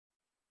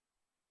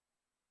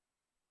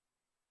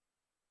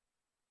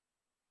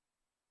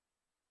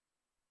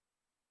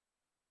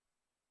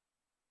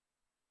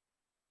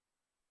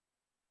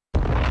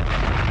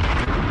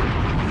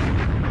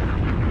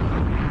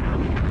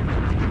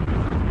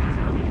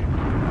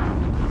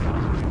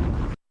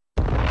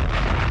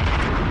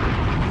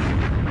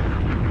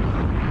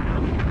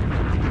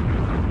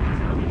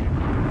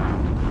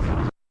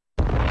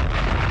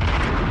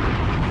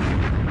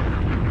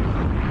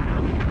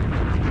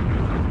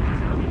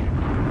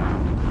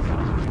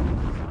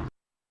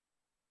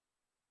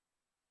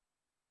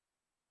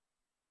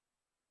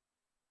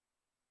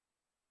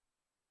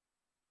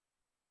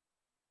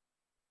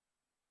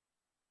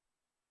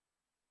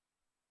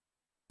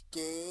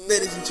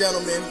Ladies and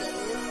gentlemen,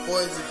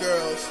 boys and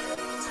girls,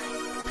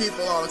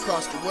 people all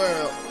across the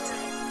world,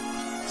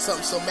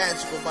 something so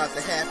magical about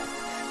to happen.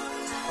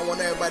 I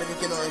want everybody to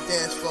get on the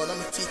dance floor, and I'm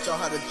going to teach y'all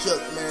how to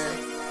juke, man.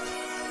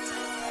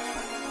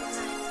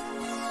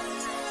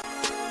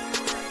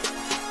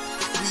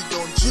 We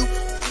gon' juke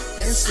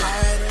and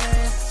slide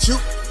it,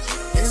 juke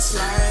and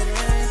slide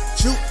it,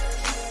 juke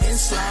and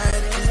slide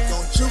it. We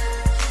gon' juke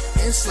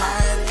and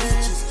slide it,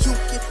 just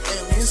juke it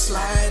and we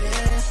slide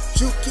it,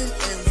 juking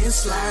and we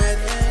slide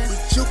it, we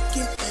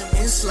juking and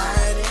we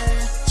slide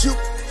it, juke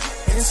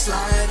and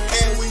slide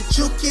it, and we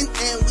juking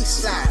and we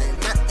slide it.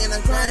 Not in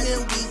a grinding,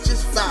 we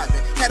just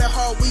vibing. Had a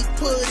heart, we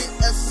put it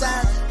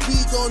aside. We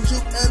gon'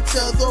 juke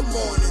until the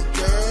morning,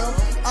 girl.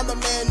 I'm a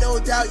man, no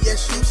doubt,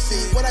 yes you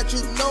see. What I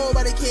juke,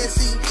 nobody can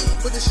see me.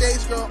 With the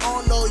shades, girl,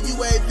 on no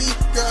UAV.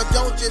 Girl,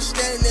 don't just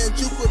stand there and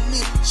juke with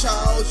me.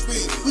 Charles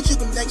Reed, we juke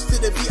next to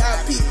the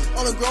VIP.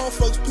 All the grown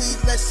folks, please,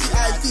 let's see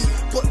ID.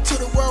 But to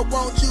the world,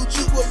 won't you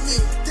juke with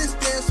me? This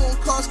dance won't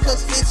cost,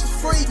 cause it's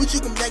free. We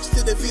juke next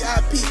to the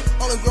VIP.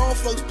 All the grown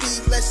folks,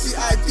 please, let's see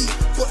ID.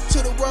 But to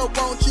the world,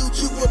 won't you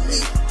juke with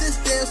me? This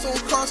dance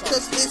won't cost,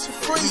 cause it's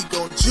free. We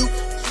gon' juke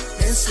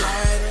and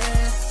slide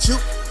it,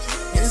 juke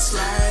and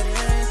slide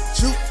it,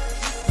 juke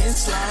and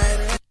slide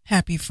it.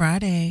 Happy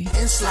Friday.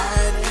 And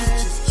slide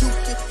it, just juke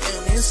it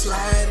and then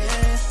slide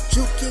it,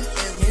 juking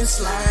and then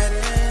slide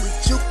it, we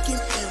juking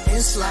and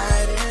then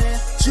slide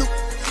it, juke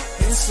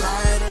and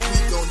slide it. We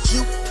gon'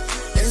 juke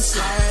and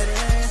slide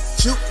it,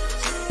 juke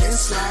and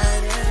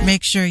slide it.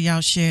 Make sure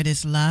y'all share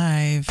this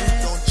live. We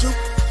gon' juke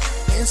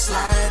and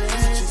slide it,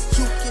 just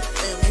juke it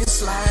and then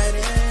slide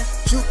it,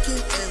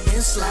 juking and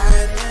then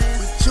slide it,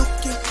 we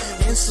juking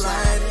and then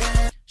slide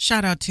it.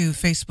 Shout out to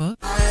Facebook,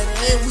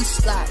 and we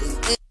sliding,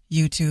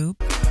 YouTube,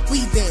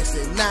 we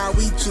dancing, now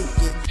we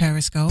juking,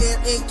 Periscope,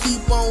 and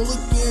keep on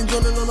looking,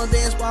 joining on the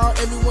dance while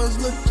everyone's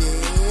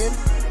looking.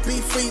 Be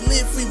free,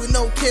 live free with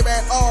no care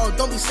at all.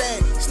 Don't be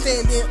sad,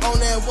 standing on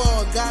that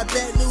wall. Got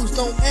bad news,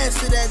 don't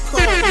answer that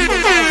call. You don't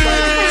know,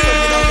 right? So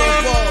get on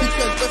the ball,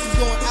 because this is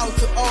going out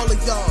to all of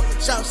y'all.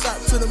 Shouts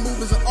out to the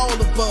movers and all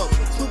above.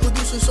 New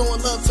producers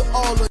showing love to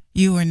all of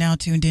you are now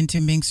tuned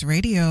into Minx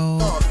Radio.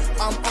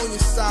 I'm on your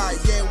side,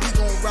 yeah, we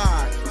gon'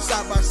 ride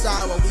side by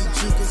side while we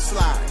juke and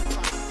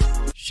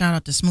slide. Shout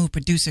out to Smooth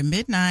Producer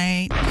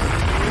Midnight. We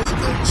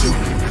gon' juke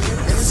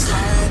and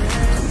slide,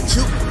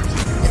 juke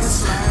and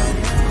slide,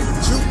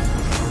 juke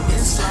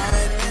and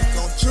slide. We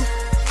gon' juke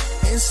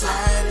and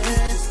slide,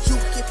 just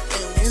juke it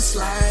and then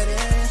slide,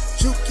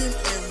 juking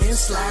and then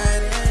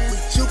slide, we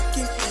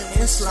juking and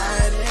then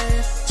slide,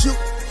 juke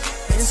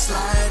and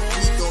slide.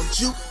 We gon'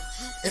 juke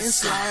and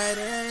slide,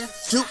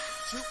 juke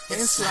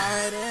and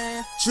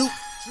slide, juke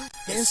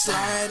and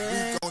slide.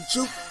 We gon'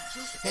 juke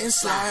and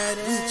slide,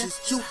 we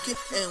just juking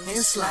and we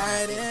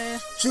slide,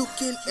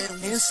 juking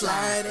and we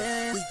slide,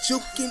 we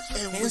juking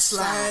and we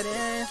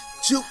slide,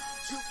 juke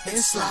and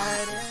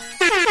slide.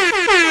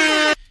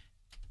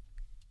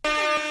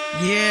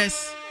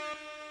 Yes,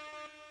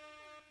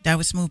 that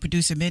was Smooth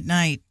Producer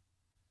Midnight.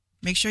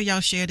 Make sure y'all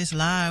share this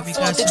live. We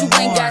got some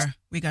more.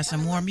 We got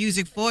some more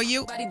music for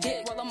you.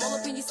 While I'm all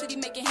up in your city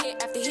making hit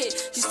after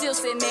hit, you still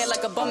sitting there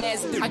like a bum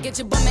ass bitch. I get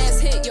your bum ass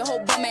hit, your whole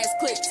bum ass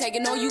click.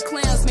 Tagging all you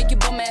clowns, make your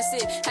bum ass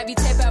hit. Have you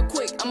tap out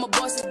quick? I'm a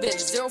boss's bitch.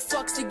 0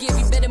 fucks to give,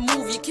 you better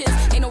move your kids.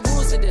 Ain't no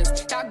rules to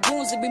this. Got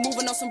goons that be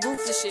moving on some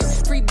ruthless shit.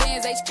 Free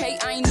bands,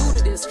 HK, I ain't new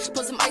to this.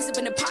 Put some ice up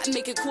in the pot and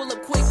make it cool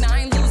up quick. Now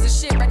I ain't losing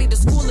shit, ready to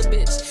school a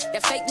bitch.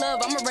 That fake love,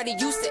 I'm already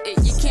used to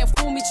it. You can't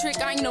fool me, trick,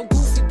 I ain't no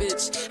goofy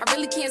bitch. I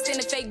really can't stand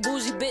a fake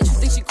bougie bitch who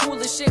thinks she cool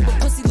as shit, but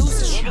pussy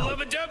loose as shit.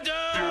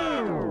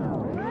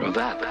 Well,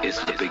 that is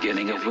the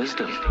beginning of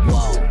wisdom.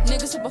 Whoa,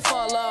 niggas hope I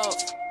fall off.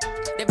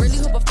 They really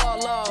hope I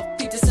fall off.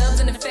 Beat themselves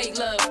in the fake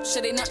love.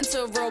 Shit ain't nothing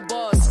to a real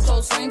boss.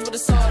 Close range with a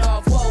sword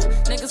off. Whoa,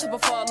 niggas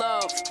hope I fall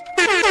off.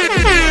 Beat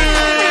themselves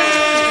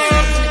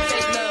in the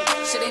fake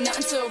love. Shit ain't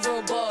nothing to a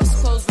real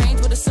boss. Close range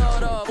with a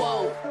sword off.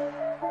 Whoa.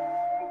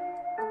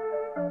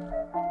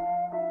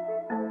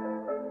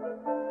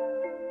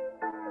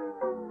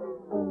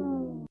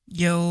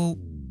 Yo,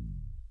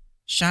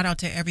 shout out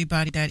to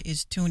everybody that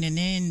is tuning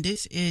in.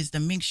 This is the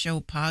Minx Show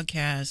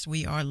podcast.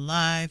 We are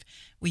live.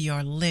 We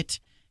are lit.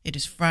 It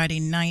is Friday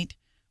night.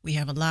 We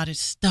have a lot of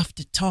stuff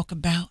to talk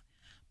about.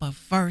 But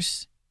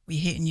first, we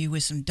hitting you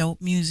with some dope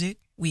music.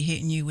 We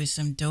hitting you with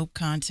some dope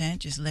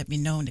content. Just let me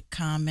know in the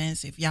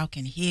comments if y'all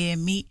can hear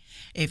me.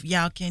 If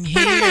y'all can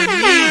hear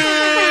me.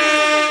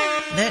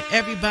 Let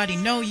everybody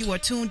know you are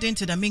tuned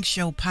into the Minx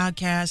Show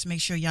podcast. Make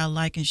sure y'all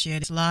like and share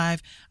this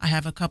live. I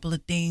have a couple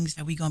of things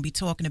that we're going to be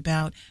talking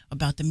about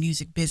the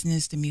music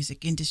business, the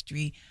music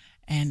industry,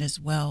 and as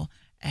well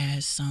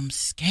as some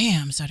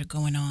scams that are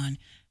going on.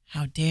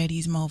 How dare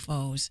these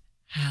mofos?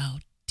 How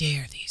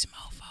dare these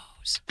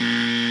mofos?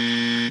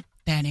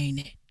 That ain't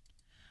it.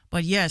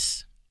 But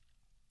yes,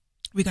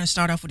 we're going to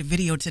start off with a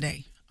video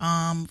today.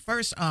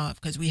 First off,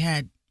 because we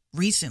had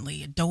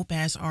recently a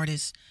dope-ass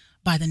artist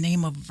by the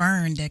name of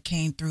Vern that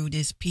came through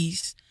this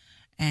piece,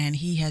 and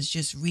he has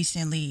just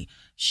recently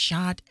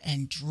shot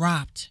and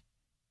dropped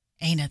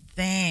Ain't a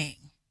Thing,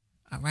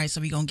 All right,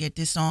 so we're going to get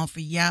this on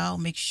for y'all.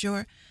 Make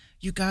sure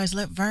you guys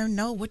let Vern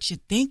know what you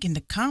think in the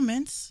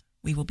comments.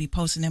 We will be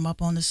posting them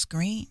up on the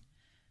screen.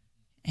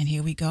 And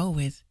here we go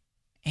with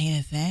Ain't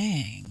a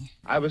Thing.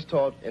 I was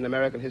taught in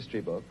American history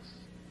books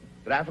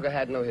that Africa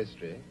had no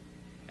history,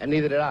 and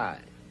neither did I.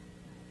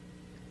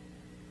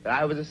 That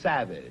I was a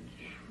savage,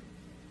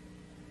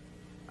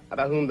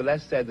 about whom the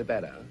less said the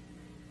better,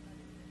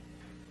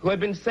 who had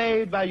been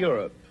saved by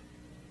Europe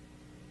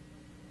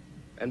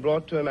and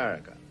brought to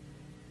America.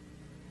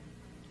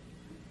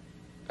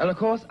 And of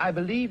course, I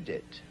believed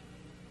it.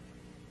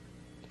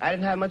 I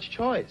didn't have much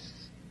choice.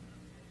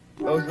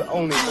 Those were the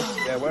only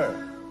books there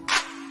were.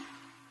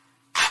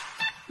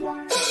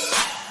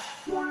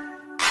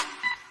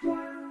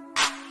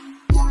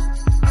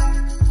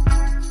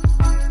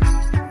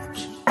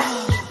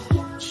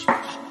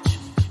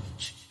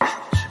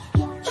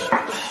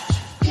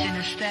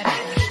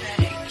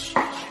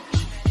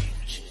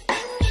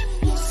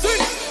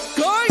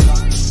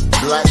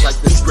 Black like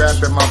the scrap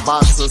in my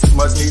boxers.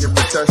 Much needed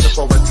protection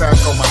for attack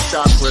on my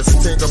chakras.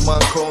 Tinker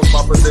moncoons,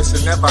 my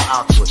position never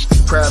awkward.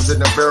 Crabs in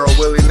the barrel,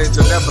 Willie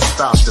Ninja never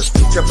stopped us.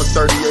 Kept a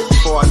 38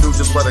 before I knew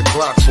just what a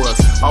Glock was.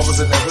 I was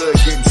in the hood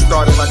getting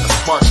started like a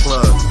spark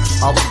plug.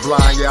 I was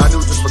blind, yeah, I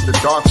knew just what the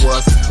dark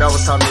was. Now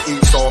it's time to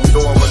eat, so I'm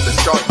doing what the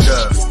shark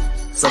does.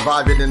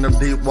 Surviving in them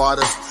deep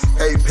waters.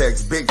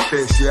 Apex, big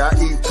fish, yeah, I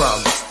eat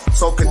problems.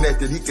 So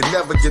connected, he can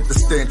never get the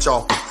stench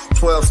off him.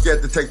 12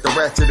 scared to take the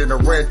ratchet and the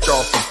wrench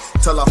off him.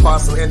 Till I find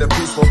some inner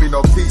peace, won't be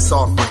no peace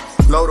offering.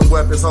 Loaded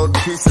weapons, holding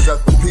pieces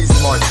at the peace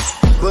marches.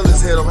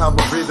 Bullets hit them, have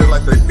them breathing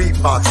like they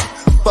beatboxing.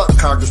 Fuck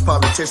Congress,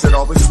 politician,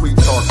 always sweet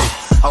talking.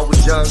 I was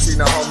young,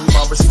 seen a homie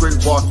mama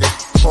street walking.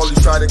 Police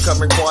tried to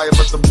come in quiet,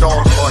 but them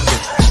dogs barking.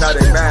 Now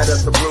they mad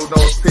at the blue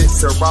nose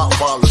pits and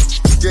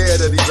Rottweilers. Scared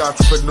of these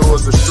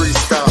entrepreneurs and street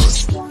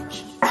scholars.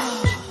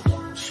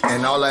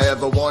 And all I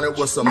ever wanted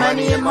was some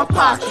money in my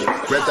pocket.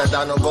 Read that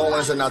Donald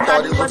Goins and I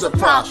thought he was a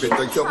prophet.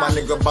 They killed my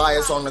nigga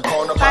Bias on the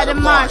corner by the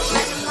market.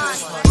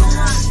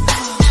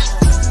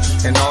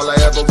 And all I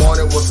ever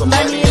wanted was some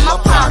money in my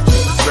pocket.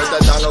 Read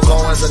that Donald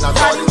Goins and I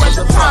thought he was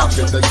a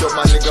prophet. They killed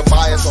my nigga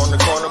Bias on the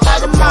corner by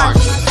the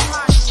market.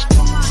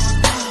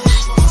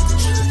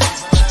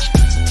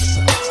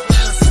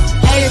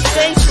 Hey, it's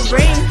thanks for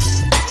bringing.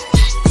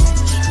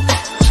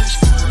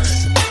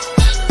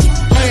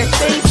 Hey, it's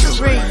thanks for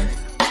bringing.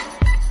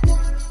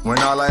 When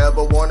all I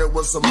ever wanted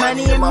was some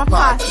money in my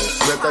pocket.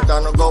 Read that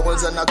Donald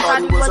Goins and I thought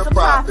he was a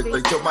prophet.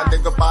 They killed my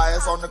nigga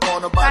Bias on the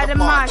corner by the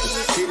market.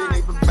 He didn't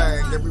even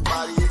bang,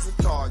 everybody is a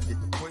target.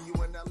 When you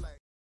in LA.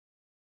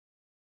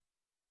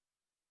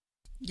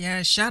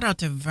 Yeah, shout out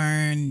to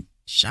Vern.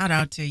 Shout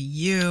out to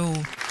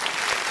you.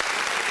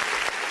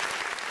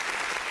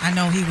 I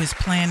know he was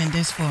planning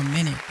this for a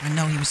minute. I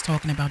know he was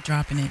talking about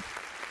dropping it.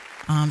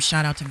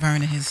 Shout out to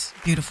Vern and his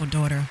beautiful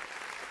daughter.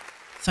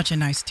 Such a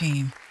nice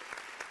team.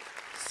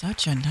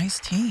 Such a nice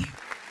team.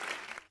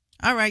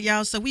 All right,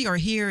 y'all. So we are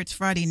here. It's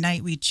Friday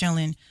night. We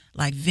chilling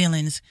like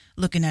villains,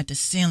 looking at the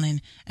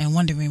ceiling and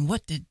wondering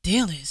what the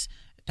deal is.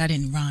 That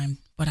didn't rhyme,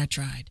 but I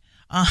tried.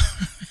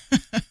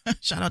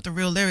 Shout out to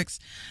Real Lyrics.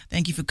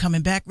 Thank you for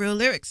coming back, Real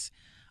Lyrics.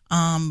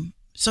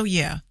 So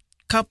yeah,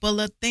 couple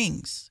of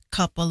things.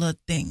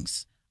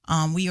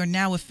 We are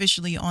now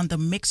officially on the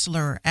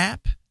Mixlr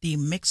app. The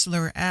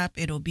Mixlr app.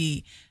 It'll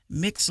be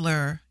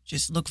Mixlr.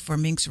 Just look for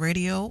Minx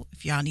Radio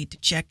if y'all need to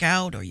check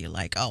out, or you're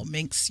like, oh,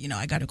 Minx,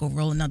 I got to go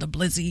roll another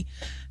blizzy.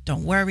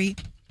 Don't worry.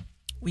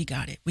 We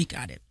got it.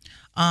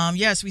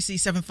 Yes, we see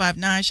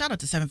 759. Shout out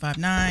to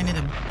 759 in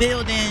the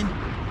building,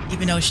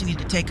 even though she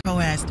needed to take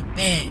her ass to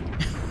bed.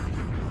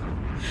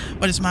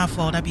 But it's my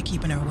fault. I be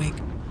keeping her awake.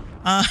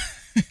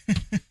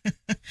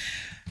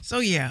 So,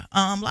 yeah,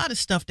 a lot of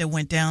stuff that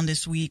went down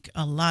this week.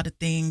 A lot of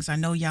things. I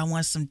know y'all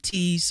want some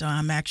tea, so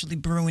I'm actually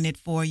brewing it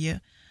for you.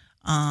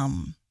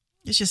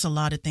 It's just a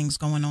lot of things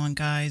going on,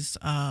 guys.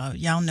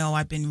 Y'all know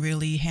I've been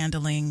really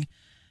handling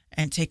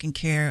and taking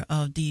care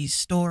of these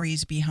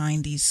stories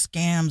behind these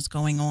scams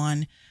going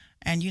on.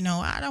 And,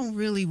 I don't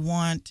really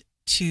want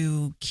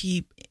to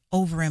keep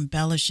over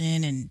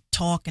embellishing and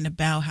talking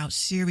about how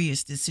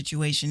serious this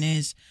situation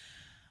is.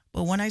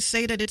 But when I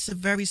say that it's a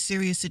very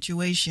serious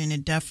situation,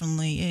 it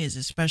definitely is,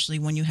 especially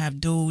when you have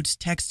dudes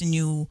texting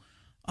you,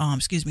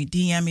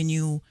 DMing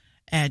you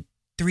at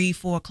 3,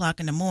 4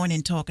 o'clock in the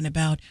morning talking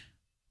about,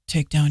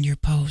 take down your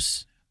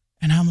posts.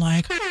 And I'm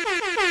like,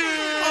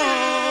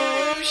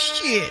 oh,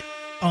 shit.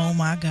 Oh,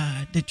 my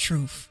God. The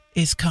truth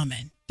is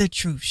coming. The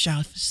truth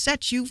shall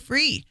set you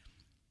free.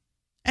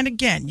 And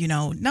again,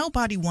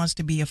 nobody wants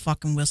to be a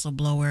fucking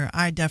whistleblower.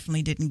 I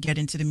definitely didn't get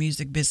into the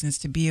music business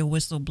to be a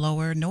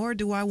whistleblower, nor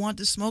do I want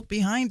the smoke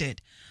behind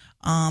it.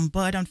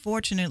 But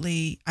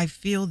unfortunately, I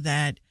feel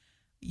that,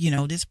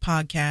 this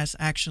podcast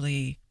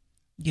actually,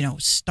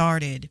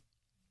 started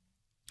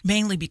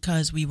mainly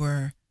because we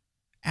were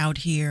out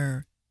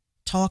here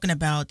talking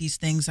about these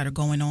things that are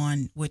going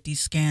on with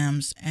these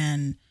scams.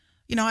 And,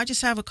 I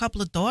just have a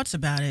couple of thoughts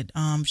about it.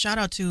 Shout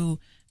out to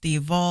the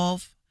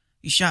Evolve.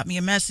 You shot me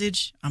a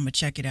message. I'm going to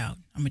check it out.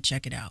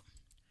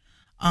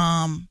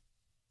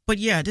 But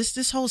yeah,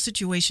 this whole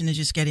situation is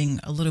just getting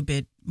a little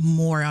bit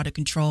more out of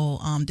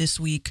control. This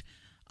week,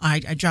 I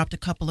dropped a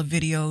couple of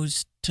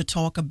videos to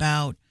talk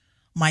about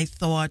my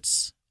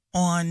thoughts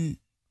on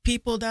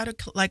people that are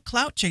like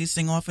clout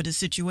chasing off of the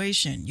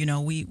situation. You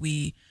know,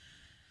 we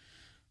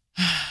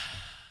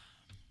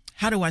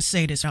how do I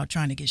say this without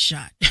trying to get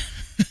shot?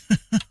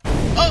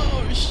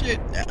 Oh shit.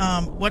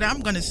 What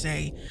I'm gonna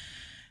say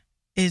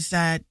is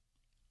that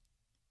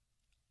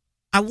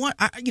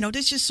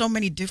there's just so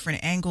many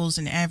different angles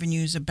and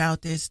avenues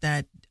about this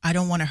that I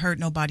don't want to hurt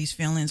nobody's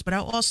feelings, but I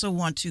also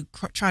want to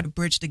try to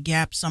bridge the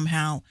gap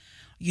somehow.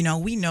 You know,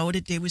 we know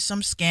that there was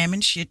some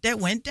scamming shit that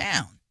went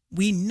down.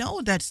 We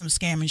know that some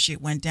scamming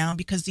shit went down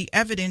because the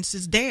evidence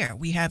is there.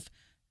 We have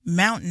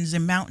mountains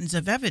and mountains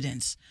of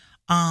evidence.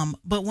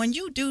 But when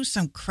you do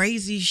some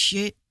crazy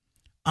shit,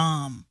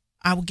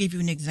 I will give you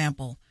an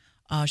example.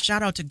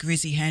 Shout out to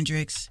Grizzy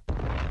Hendrix.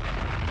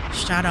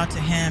 Shout out to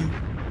him.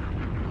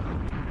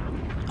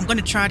 I'm going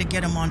to try to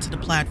get him onto the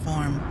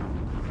platform.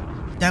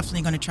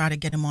 Definitely going to try to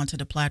get him onto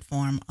the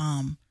platform.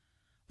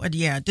 But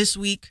yeah, this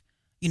week,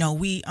 you know,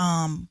 we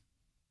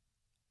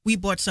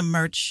bought some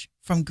merch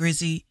from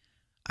Grizzy.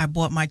 I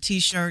bought my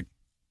T-shirt.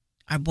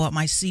 I bought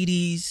my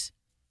CDs.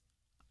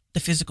 The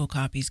physical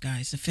copies,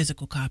 guys. The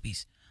physical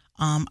copies.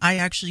 I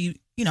actually,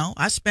 you know,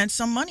 I spent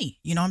some money.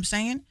 You know what I'm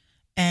saying?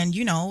 And,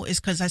 you know, it's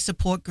because I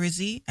support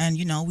Grizzy. And,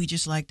 you know, we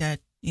just like that,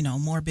 you know,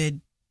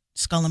 morbid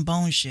skull and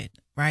bone shit,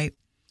 right?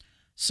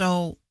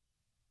 So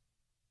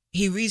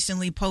he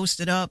recently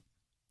posted up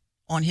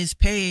on his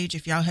page,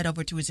 if y'all head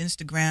over to his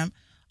Instagram,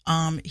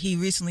 he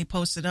recently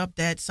posted up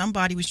that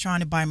somebody was trying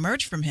to buy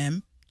merch from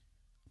him,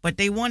 but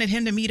they wanted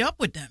him to meet up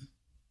with them.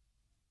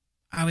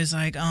 I was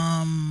like,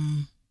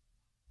 that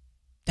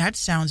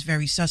sounds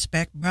very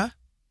suspect, bruh.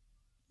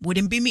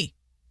 Wouldn't be me.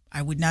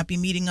 I would not be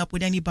meeting up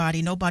with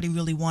anybody. Nobody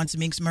really wants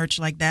Minx merch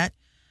like that.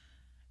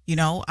 You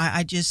know,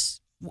 I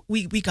just,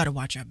 we got to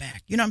watch our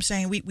back. You know what I'm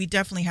saying? We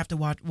definitely have to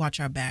watch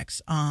our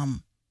backs.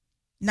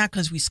 Not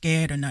because we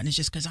scared or nothing. It's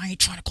just because I ain't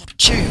trying to go to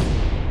jail.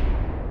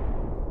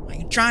 I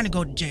ain't trying to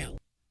go to jail.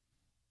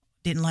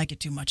 Didn't like it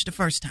too much the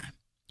first time.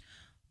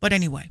 But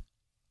anyway,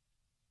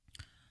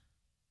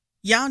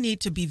 y'all need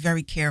to be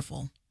very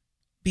careful.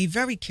 Be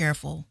very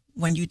careful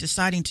when you're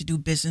deciding to do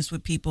business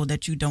with people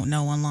that you don't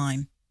know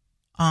online.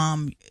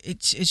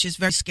 It's just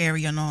very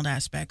scary on all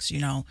aspects, you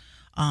know.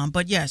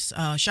 But yes,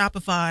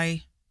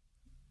 Shopify,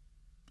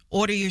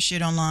 order your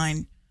shit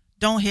online.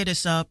 Don't hit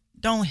us up.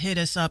 Don't hit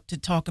us up to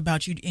talk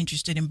about you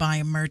interested in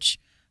buying merch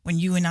when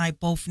you and I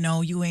both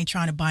know you ain't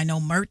trying to buy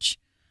no merch.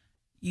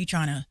 You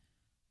trying to,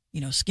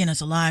 you know, skin us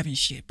alive and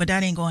shit. But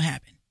that ain't going to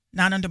happen.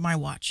 Not under my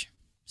watch.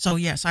 So,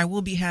 yes, I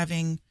will be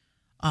having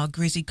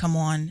Grizzy come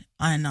on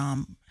and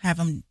have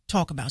him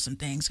talk about some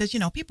things. Because,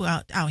 you know, people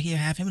out here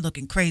have him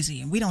looking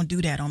crazy. And we don't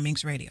do that on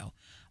Minx Radio.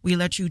 We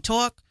let you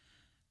talk.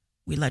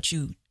 We let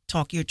you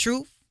talk your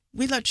truth.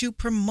 We let you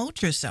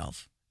promote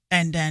yourself.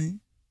 And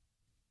then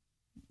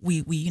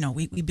we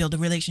build a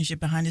relationship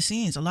behind the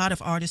scenes. A lot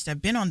of artists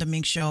have been on the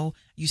Minx Show.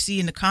 You see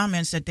in the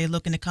comments that they're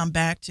looking to come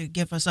back to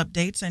give us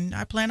updates, and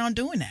I plan on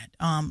doing that.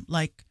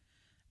 Like,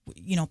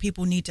 you know,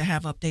 people need to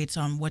have updates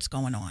on what's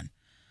going on.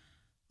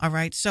 All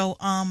right. So,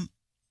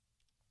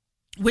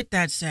 with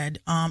that said,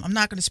 I'm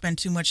not going to spend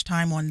too much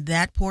time on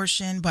that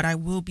portion, but I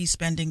will be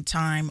spending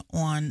time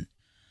on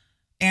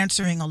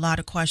answering a lot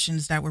of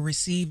questions that were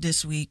received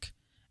this week,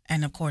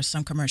 and of course,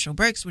 some commercial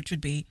breaks, which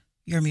would be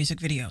your music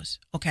videos.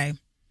 Okay.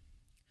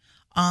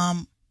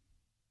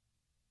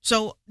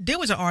 So there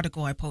was an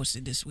article I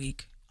posted this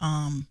week.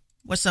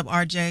 What's up,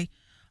 RJ?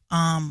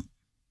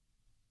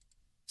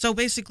 So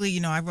basically, you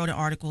know, I wrote an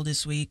article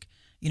this week,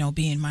 you know,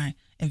 being my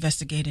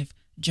investigative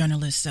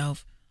journalist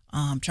self,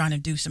 trying to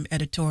do some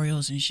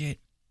editorials and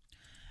shit.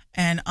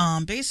 And,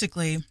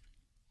 basically,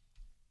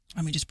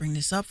 let me just bring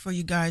this up for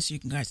you guys so you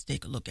can guys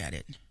take a look at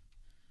it.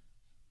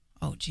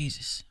 Oh,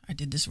 Jesus, I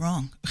did this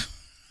wrong.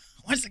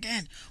 Once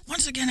again,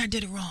 I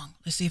did it wrong.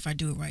 Let's see if I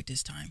do it right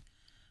this time.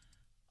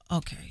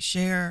 Okay,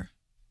 share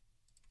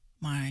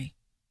my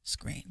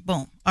screen.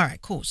 Boom. All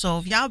right, cool. So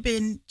if y'all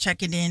been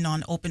checking in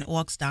on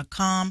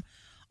openorcs.com,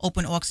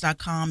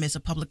 openorcs.com is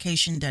a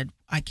publication that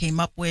I came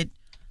up with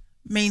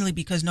mainly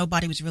because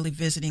nobody was really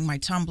visiting my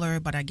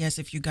Tumblr, but I guess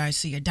if you guys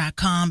see a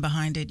 .com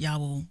behind it, y'all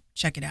will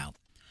check it out.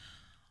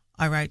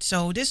 All right,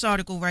 so this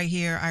article right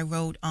here I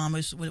wrote,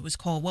 it was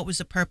called, What Was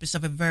the Purpose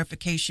of a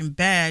Verification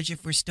Badge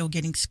If We're Still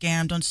Getting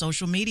Scammed on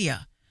Social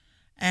Media?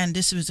 And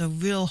this was a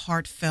real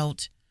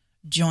heartfelt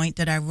joint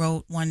that I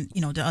wrote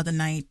the other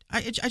night.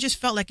 I just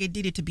felt like it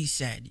needed to be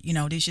said. You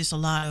know, there's just a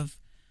lot of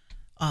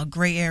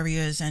gray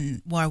areas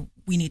and why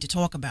we need to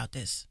talk about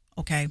this.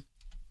 Okay.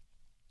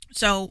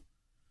 So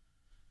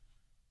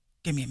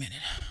give me a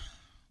minute.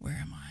 Where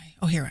am I?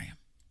 Oh, here I am.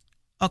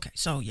 Okay.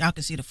 So y'all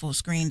can see the full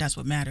screen. That's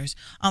what matters.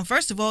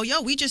 First of all,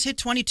 we just hit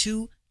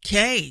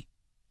 22K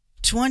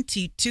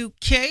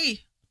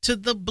to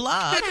the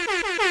block.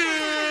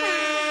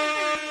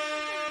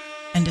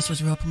 And this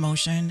was real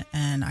promotion,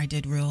 and I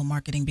did real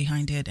marketing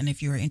behind it. And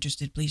if you are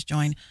interested, please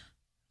join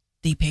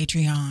the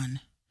Patreon.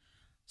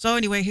 So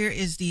anyway, here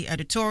is the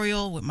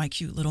editorial with my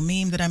cute little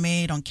meme that I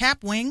made on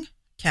Capwing.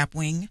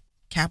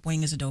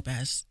 Capwing is a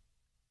dope-ass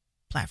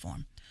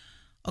platform.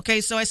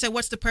 Okay, so I said,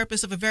 what's the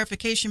purpose of a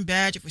verification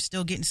badge if we're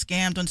still getting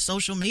scammed on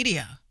social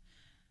media?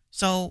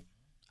 So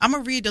I'm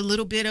going to read a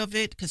little bit of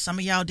it because some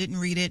of y'all didn't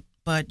read it,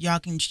 but y'all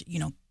can,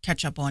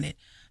 catch up on it.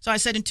 So I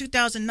said, in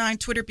 2009,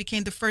 Twitter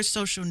became the first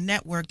social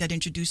network that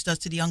introduced us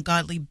to the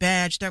ungodly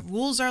badge that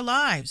rules our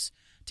lives.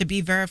 To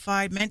be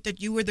verified meant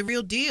that you were the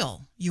real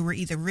deal. You were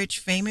either rich,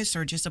 famous,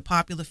 or just a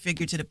popular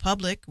figure to the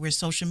public, where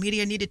social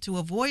media needed to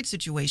avoid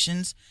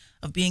situations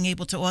of being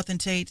able to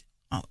authenticate,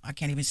 I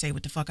can't even say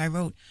what the fuck I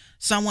wrote,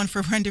 someone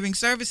for rendering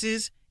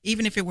services,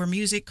 even if it were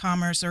music,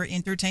 commerce, or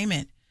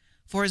entertainment.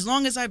 For as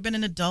long as I've been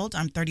an adult,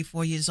 I'm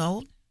 34 years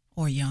old,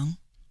 or young,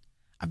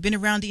 I've been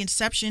around the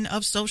inception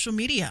of social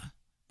media.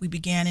 We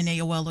began in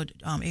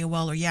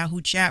AOL or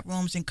Yahoo chat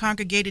rooms and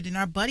congregated in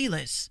our buddy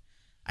lists.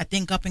 I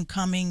think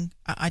coming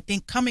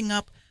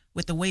up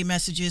with the way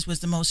messages was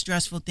the most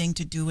stressful thing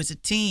to do as a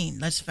teen.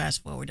 Let's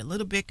fast forward a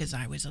little bit because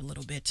I was a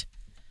little bit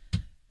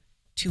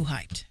too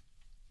hyped.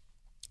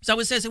 So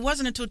it says it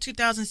wasn't until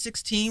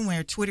 2016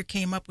 where Twitter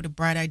came up with a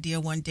bright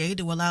idea one day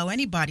to allow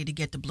anybody to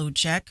get the blue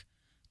check.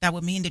 That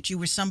would mean that you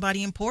were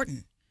somebody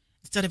important.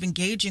 Instead of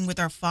engaging with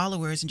our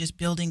followers and just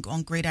building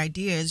on great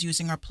ideas,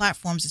 using our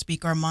platforms to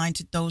speak our mind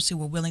to those who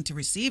were willing to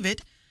receive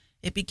it,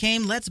 it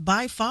became let's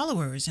buy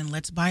followers and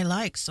let's buy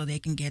likes so they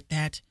can get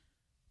that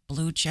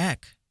blue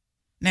check.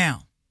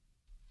 Now,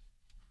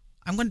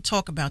 I'm going to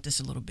talk about this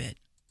a little bit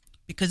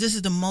because this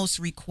is the most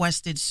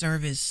requested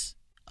service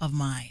of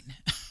mine.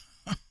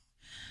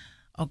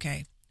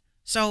 Okay,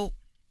 so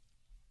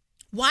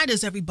why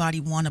does everybody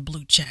want a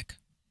blue check?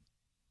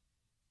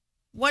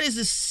 What is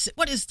this?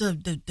 What is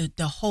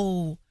the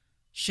whole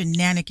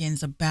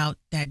shenanigans about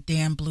that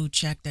damn blue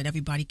check that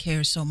everybody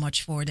cares so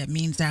much for that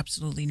means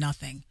absolutely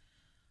nothing?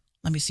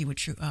 Let me see what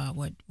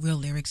Real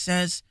Lyrics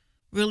says.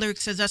 Real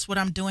Lyrics says, that's what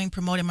I'm doing,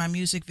 promoting my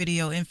music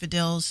video,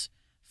 Infidels,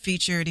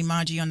 featured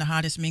emoji on the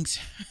hottest Minx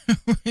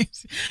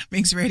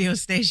radio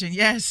station.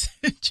 Yes,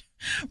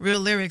 Real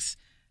Lyrics,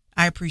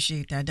 I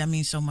appreciate that. That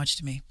means so much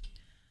to me.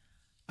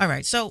 All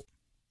right, so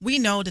we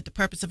know that the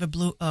purpose of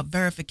a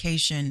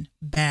verification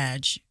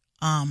badge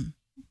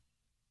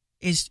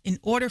is in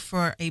order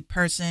for a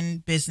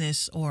person,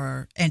 business,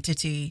 or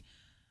entity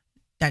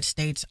that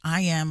states,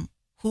 I am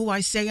who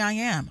I say I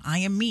am. I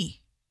am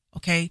me.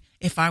 Okay.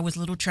 If I was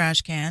little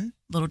trash can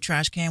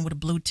with a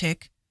blue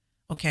tick,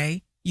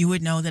 okay, you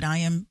would know that I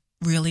am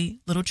really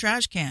little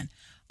trash can.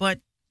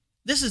 But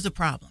this is the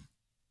problem.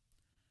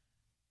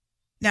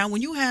 Now,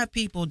 when you have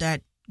people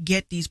that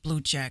get these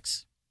blue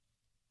checks,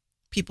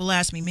 people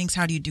ask me, Minx,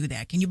 how do you do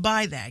that? Can you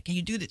buy that? Can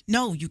you do that?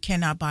 No, you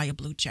cannot buy a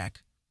blue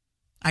check.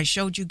 I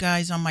showed you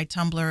guys on my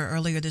Tumblr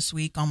earlier this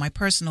week on my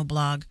personal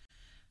blog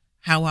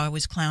how I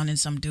was clowning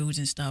some dudes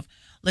and stuff.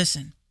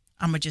 Listen,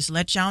 I'm going to just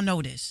let y'all know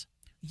this.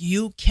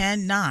 You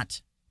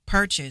cannot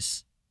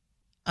purchase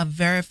a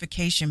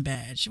verification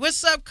badge.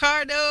 What's up,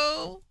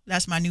 Cardo?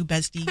 That's my new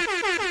bestie.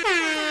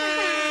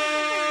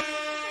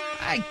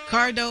 Hi,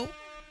 Cardo.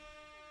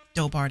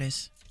 Dope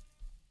artist.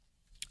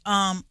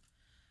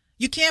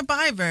 You can't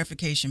buy a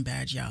verification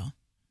badge, y'all.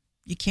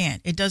 You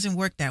can't. It doesn't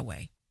work that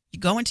way. You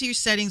go into your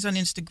settings on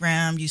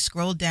Instagram, you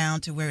scroll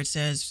down to where it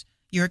says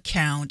your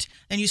account,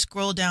 then you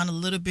scroll down a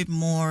little bit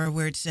more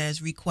where it says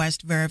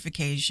request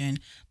verification.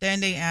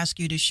 Then they ask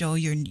you to show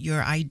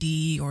your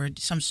ID or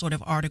some sort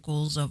of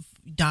articles of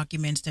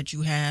documents that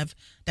you have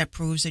that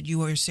proves that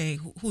you are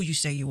who you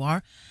say you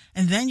are.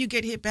 And then you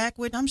get hit back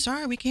with, I'm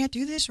sorry, we can't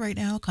do this right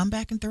now. Come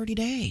back in 30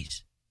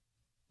 days.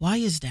 Why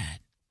is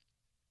that?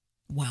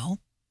 Well,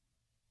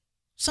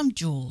 some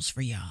jewels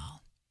for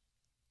y'all.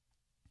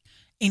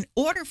 In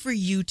order for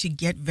you to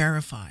get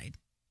verified,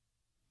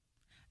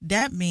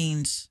 that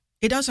means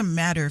it doesn't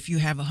matter if you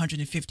have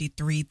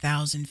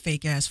 153,000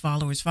 fake-ass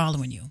followers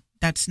following you.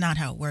 That's not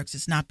how it works.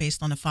 It's not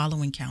based on a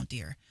following count,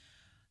 dear.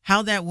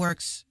 How that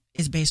works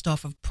is based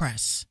off of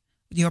press.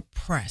 Your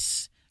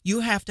press. You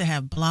have to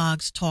have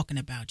blogs talking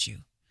about you.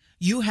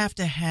 You have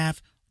to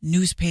have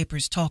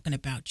newspapers talking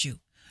about you.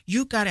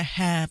 You got to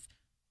have,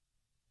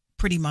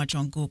 pretty much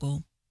on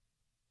Google,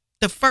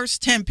 the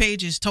first 10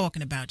 pages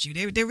talking about you.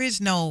 There is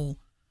no,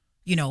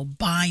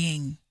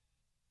 buying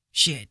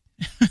shit.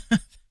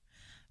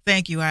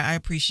 Thank you. I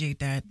appreciate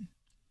that.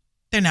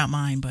 They're not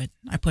mine, but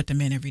I put them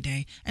in every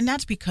day. And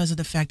that's because of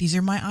the fact these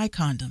are my eye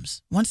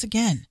condoms. Once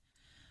again,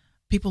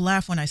 people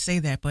laugh when I say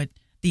that, but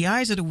the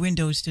eyes are the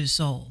windows to the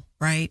soul,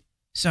 right?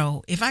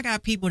 So if I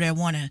got people that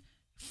want to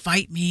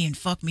fight me and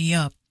fuck me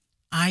up,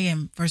 I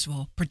am, first of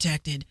all,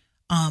 protected.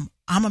 I'm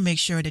going to make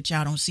sure that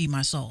y'all don't see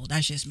my soul.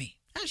 That's just me.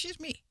 That's just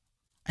me.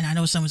 And I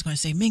know someone's going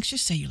to say, Minx,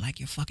 just say you like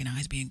your fucking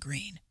eyes being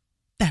green.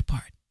 That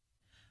part.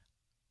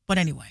 But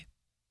anyway,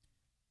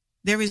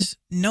 there is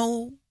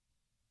no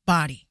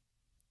body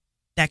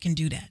that can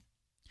do that.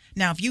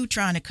 Now, if you're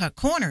trying to cut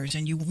corners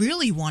and you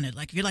really want it,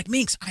 like if you're like,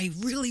 Minx, I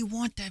really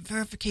want that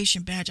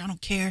verification badge. I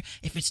don't care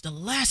if it's the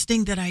last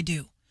thing that I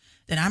do.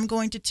 Then I'm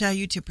going to tell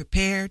you to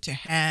prepare to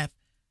have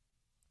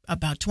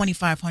about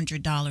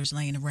 $2,500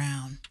 laying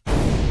around.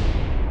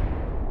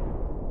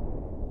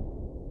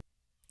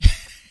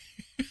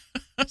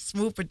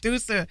 Smooth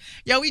producer.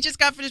 Yo, we just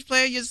got finished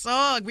playing your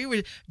song. We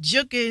were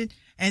juking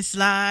and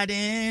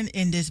sliding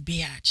in this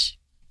biatch.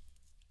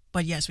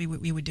 But yes, we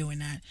were doing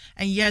that.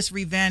 And yes,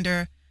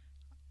 Revander,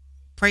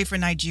 pray for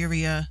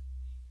Nigeria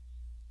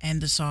and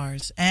the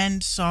SARS.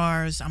 And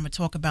SARS, I'm going to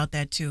talk about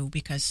that too,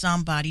 because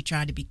somebody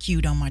tried to be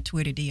cute on my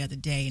Twitter the other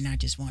day, and I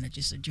just want to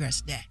just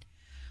address that.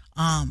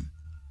 But I'm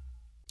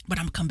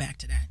going to come back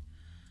to that.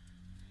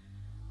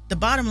 The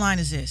bottom line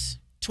is this,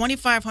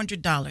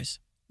 $2,500.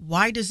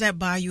 Why does that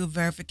buy you a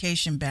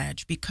verification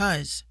badge?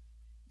 Because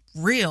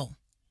real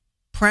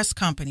press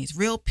companies,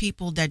 real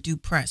people that do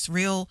press,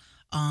 real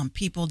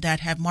people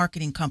that have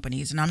marketing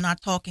companies, and I'm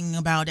not talking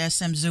about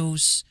SM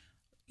Zeus,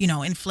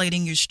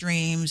 inflating your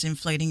streams,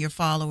 inflating your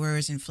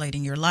followers,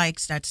 inflating your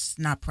likes. That's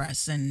not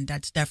press, and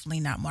that's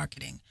definitely not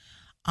marketing.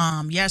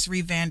 Yes,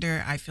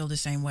 Revander, I feel the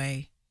same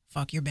way.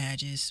 Fuck your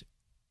badges.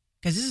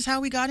 Because this is how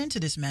we got into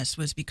this mess,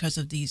 was because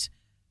of these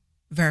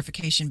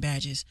verification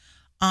badges.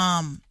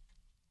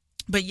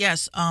 But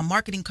yes,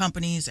 marketing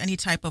companies, any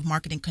type of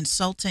marketing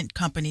consultant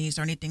companies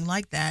or anything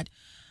like that,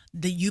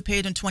 you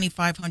pay them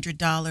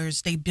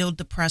 $2,500. They build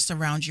the press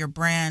around your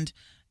brand.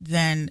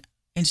 Then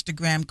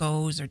Instagram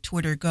goes or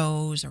Twitter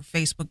goes or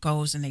Facebook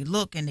goes, and they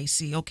look and they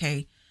see,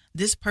 okay,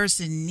 this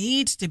person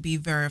needs to be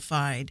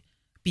verified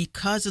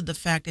because of the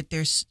fact that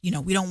there's,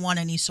 we don't want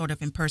any sort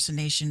of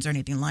impersonations or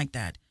anything like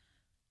that.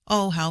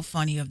 Oh, how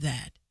funny of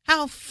that.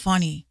 How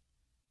funny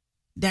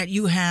that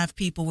you have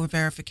people with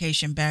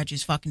verification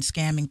badges fucking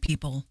scamming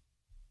people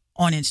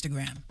on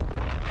Instagram.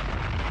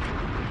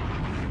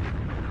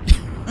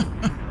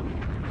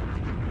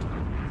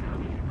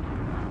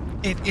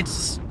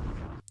 It's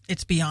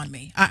beyond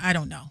me. I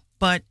don't know.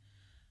 But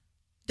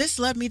this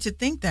led me to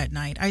think that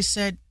night. I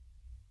said,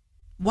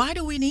 why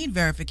do we need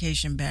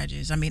verification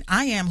badges? I mean,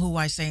 I am who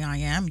I say I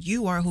am.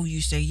 You are who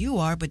you say you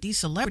are. But these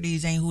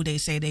celebrities ain't who they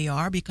say they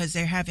are, because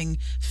they're having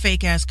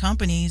fake-ass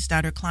companies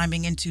that are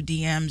climbing into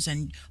DMs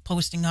and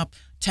posting up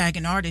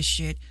tagging artist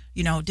shit.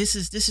 This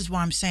is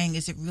why I'm saying,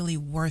 is it really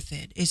worth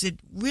it? Is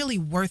it really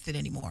worth it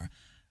anymore?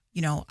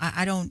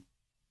 I don't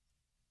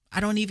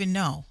even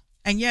know.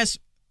 And yes,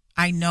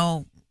 I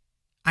know.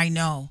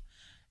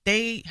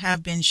 They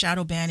have been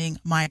shadow banning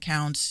my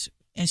accounts,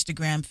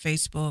 Instagram,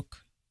 Facebook,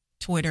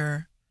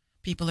 Twitter.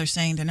 People are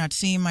saying they're not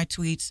seeing my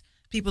tweets.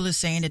 People are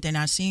saying that they're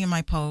not seeing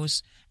my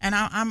posts. And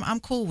I'm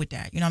cool with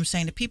that. I'm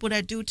saying? The people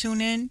that do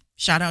tune in,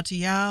 shout out to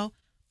y'all.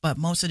 But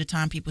most of the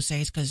time people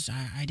say it's because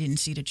I didn't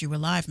see that you were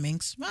live,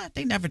 Minx. Well,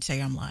 they never say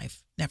I'm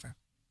live. Never.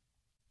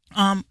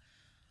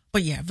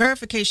 But yeah,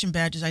 verification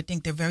badges, I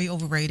think they're very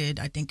overrated.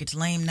 I think it's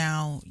lame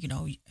now.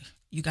 You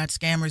got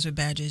scammers with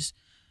badges.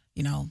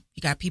 You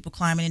got people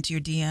climbing into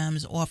your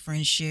DMs,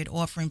 offering shit,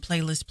 offering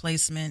playlist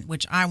placement,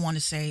 which I want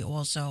to say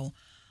also,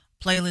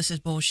 playlist is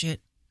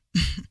bullshit.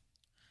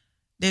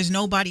 There's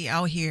nobody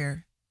out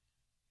here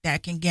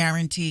that can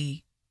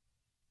guarantee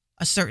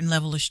a certain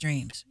level of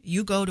streams.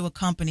 You go to a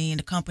company and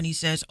the company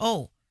says,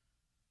 oh,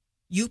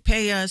 you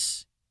pay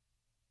us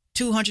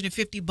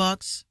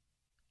 $250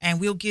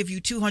 and we'll give you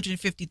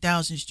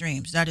 250,000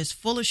 streams. That is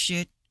full of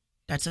shit.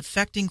 That's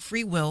affecting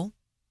free will.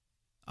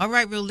 All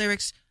right, Real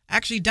Lyrics.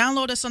 Actually,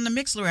 download us on the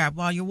Mixler app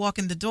while you're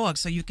walking the dog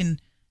so you can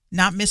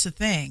not miss a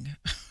thing.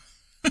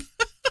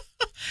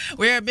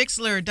 We're at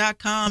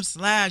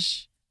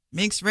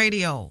Mixler.com/Minx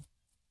Radio.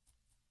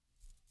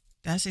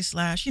 Did I say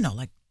slash?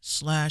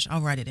 Slash.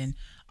 I'll write it in.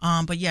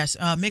 But yes,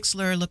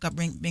 Mixler, look up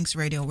Minx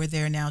Radio. We're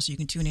there now, so you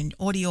can tune in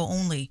audio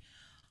only.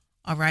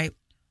 All right.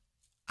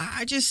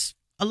 A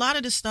lot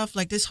of the stuff,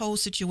 like this whole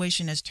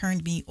situation has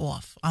turned me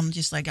off. I'm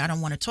just like, I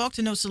don't want to talk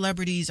to no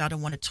celebrities. I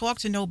don't want to talk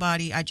to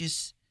nobody. I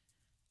just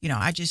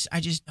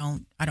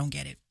don't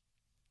get it.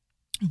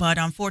 But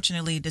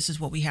unfortunately, this is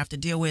what we have to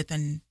deal with.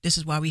 And this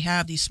is why we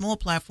have these small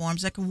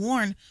platforms that can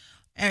warn,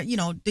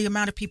 the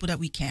amount of people that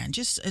we can,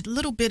 just a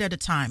little bit at a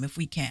time if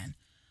we can.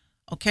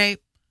 Okay.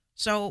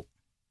 So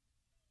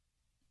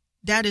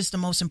that is the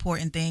most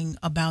important thing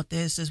about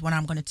this, is what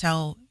I'm going to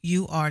tell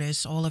you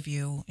artists, all of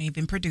you,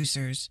 even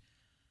producers.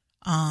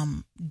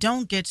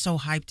 Don't get so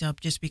hyped up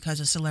just because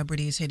a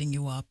celebrity is hitting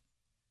you up.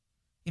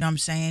 You know what I'm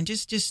saying?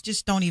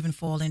 Just don't even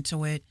fall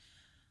into it.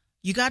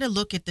 You got to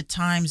look at the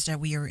times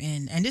that we are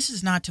in. And this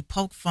is not to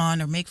poke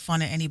fun or make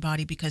fun of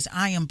anybody, because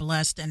I am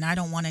blessed and I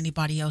don't want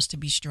anybody else to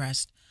be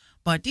stressed.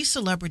 But these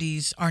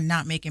celebrities are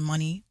not making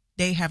money.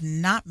 They have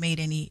not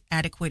made any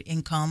adequate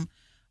income,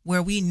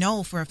 where we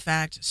know for a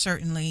fact,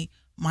 certainly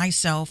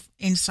myself,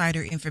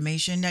 insider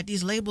information, that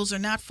these labels are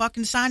not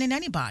fucking signing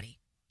anybody.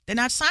 They're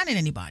not signing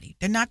anybody.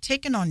 They're not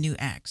taking on new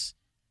acts.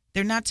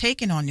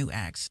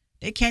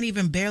 They can't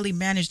even barely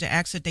manage the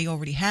acts that they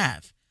already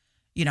have.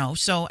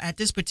 So at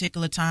this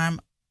particular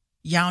time,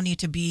 y'all need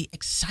to be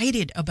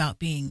excited about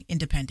being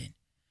independent.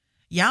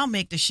 Y'all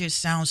make the shit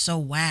sound so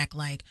whack,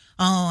 like,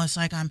 oh, it's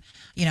like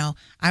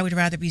I would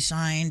rather be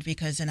signed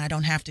because then I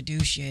don't have to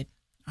do shit.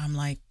 I'm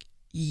like,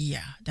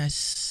 yeah,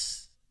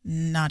 that's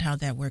not how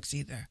that works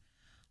either.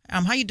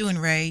 How you doing,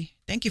 Ray?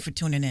 Thank you for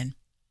tuning in.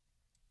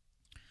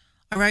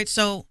 All right,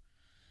 so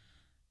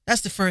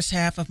that's the first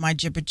half of my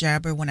jibber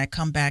jabber. When I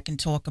come back and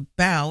talk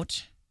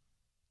about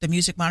the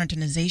Music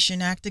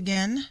Modernization Act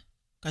again,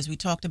 because we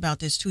talked about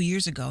this 2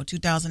 years ago.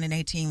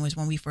 2018 was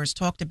when we first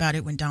talked about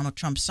it, when Donald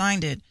Trump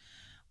signed it.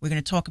 We're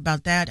going to talk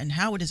about that and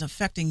how it is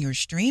affecting your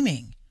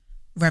streaming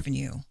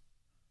revenue.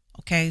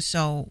 Okay,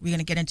 so we're going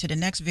to get into the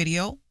next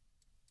video,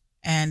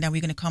 and then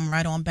we're going to come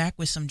right on back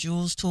with some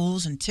jewels,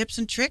 tools, and tips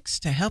and tricks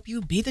to help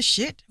you be the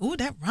shit. Ooh,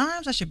 that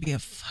rhymes. I should be a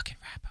fucking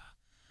rapper.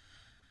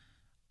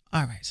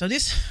 All right, so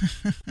this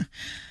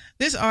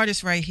this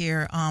artist right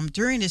here,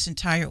 during this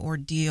entire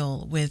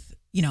ordeal with,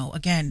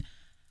 again,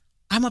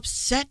 I'm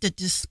upset that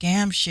this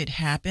scam shit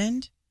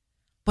happened,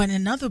 but in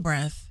another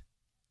breath,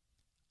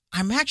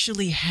 I'm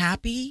actually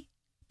happy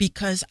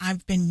because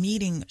I've been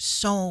meeting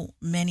so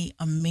many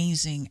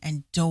amazing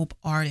and dope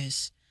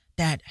artists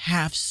that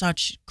have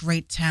such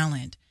great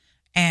talent.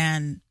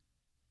 And,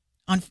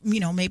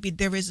 maybe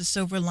there is a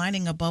silver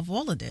lining above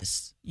all of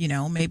this.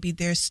 Maybe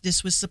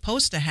this was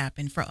supposed to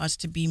happen for us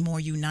to be more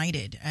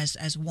united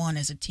as one,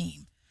 as a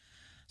team.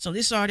 So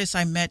this artist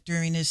I met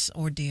during this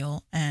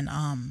ordeal,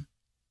 and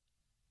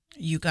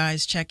you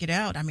guys check it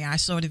out. I mean, I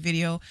saw the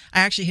video.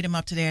 I actually hit him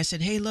up today. I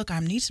said, hey, look, I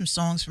need some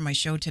songs for my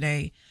show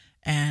today.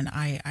 And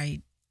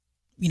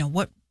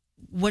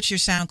what's your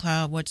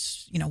SoundCloud?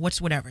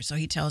 What's whatever. So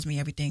he tells me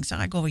everything. So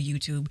I go to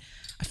YouTube.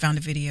 I found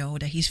a video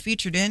that he's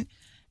featured in,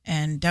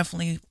 and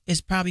definitely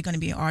is probably going to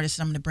be an artist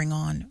that I'm going to bring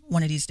on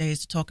one of these days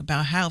to talk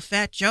about how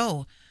Fat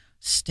Joe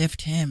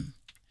stiffed him.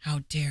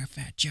 How dare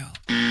Fat Joe?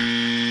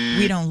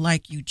 We don't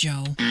like you,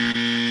 Joe.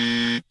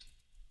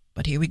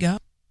 But here we go.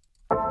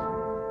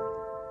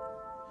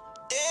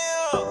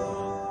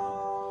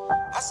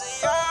 I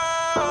see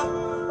y'all.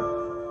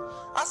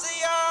 I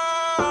see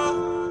y'all.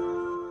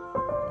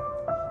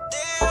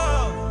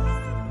 Damn.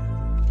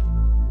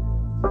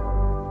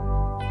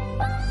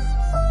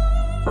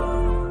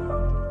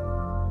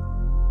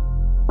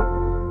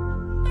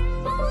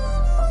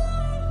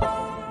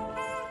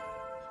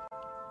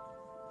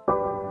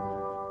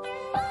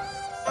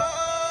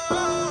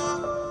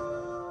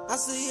 I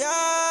see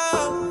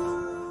y'all.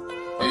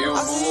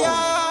 I see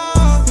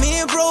y'all. Me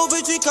and bro,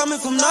 bitch, we coming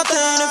from nothing.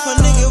 If a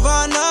nigga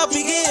run up,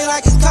 he get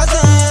like his cousin.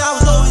 I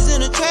was always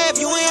in the trap,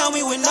 you ain't help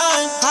me with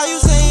nothing. How you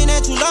saying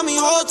that you love me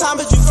whole time,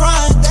 but you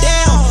front?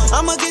 Damn,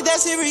 I'ma get that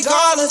shit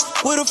regardless.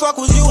 Where the fuck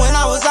was you when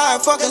I was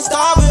out fucking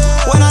starving?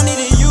 When I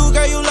needed you,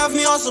 girl, you left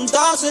me on some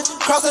dancing.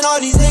 Crossing all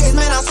these niggas,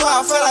 man, I swear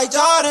I feel like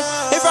Jordan.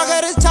 If I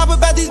got this chopper,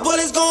 bet these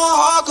bullets gon'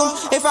 hawk 'em.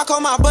 If I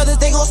call my brothers,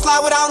 they gon'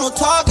 slide without no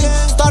talking.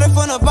 Started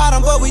from the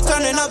bottom, but we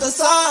turning up the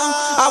sun.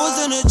 I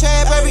was in the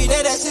trap every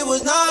day, that shit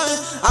was nothing.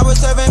 I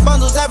was serving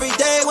bundles every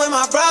day with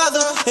my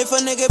brother. If a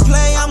nigga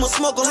play, I'ma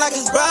smoke him like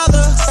his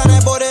brother. Send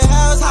that boy to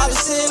house, hot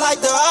as shit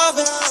like the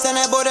oven. Send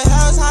that boy to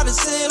house, hot as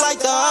shit like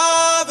the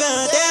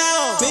oven.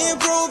 Damn, being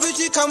bro, bitch,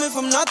 you coming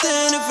from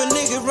nothing. If a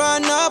nigga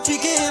run up, he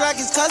get hit like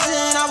his cousin.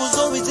 I was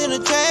always in the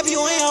trap,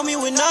 you ain't help me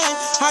with nothing.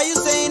 How you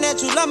saying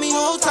that you love me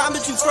whole time,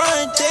 but you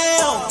front?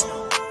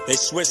 Damn. They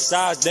switch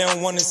sides, they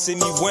don't wanna see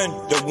me win.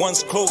 The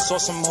ones close on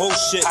some whole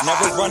shit.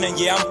 Never running,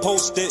 yeah, I'm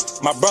posted.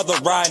 My brother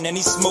riding and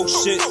he smoke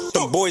shit.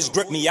 Them boys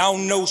grip me, I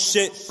don't know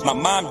shit. My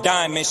mom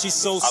dying, man, she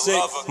so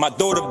sick. My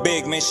daughter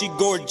big, man, she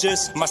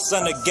gorgeous. My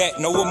son a gat,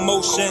 no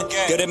emotion.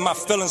 Get in my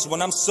feelings when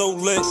I'm so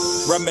lit.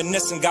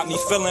 Reminiscing got me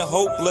feeling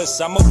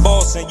hopeless. I'm a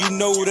boss and you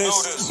know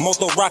this.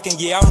 Moto rocking,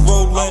 yeah, I'm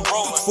rolling.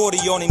 40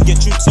 on him,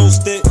 get you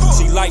toasted.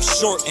 See, life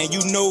short and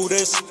you know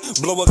this.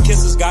 Blow her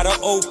kisses, got her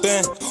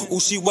open. Ooh,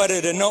 she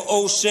wetter than the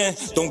ocean.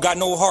 Don't got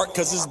no heart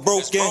cause it's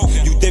broken.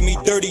 You did me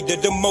dirty,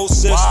 did the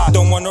mostest.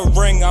 Don't want a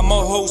ring, I'm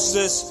a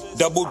hostess.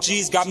 Double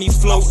G's got me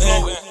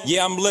floating.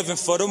 Yeah, I'm living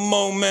for the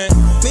moment.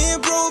 Me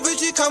and bro,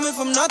 bitch, you coming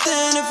from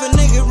nothing. If a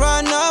nigga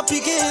run up, he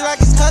get hit like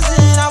his cousin.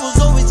 I was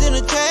always in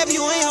the trap,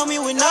 you ain't help me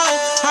with nothing.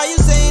 How you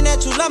saying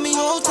that you love me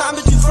whole time,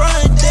 but you front?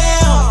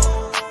 Damn.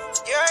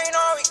 You ain't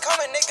know we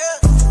coming, nigga.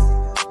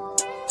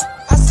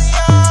 I see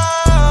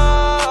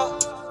y'all.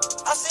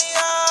 I see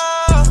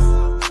y'all.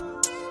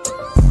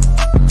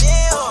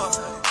 Damn.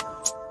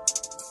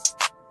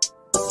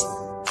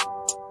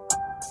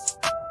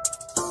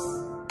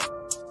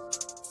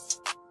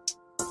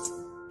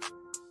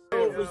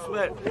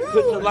 Sweat.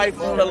 Put your life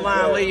on the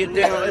line, lay it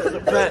down, it's a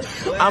bet.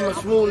 I'm a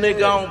smooth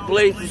nigga, I don't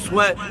blaze the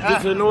sweat.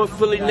 Just a North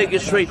Philly nigga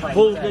straight,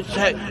 holding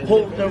check,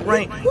 holding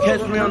rank.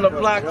 Catch me on the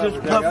block,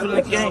 just puffing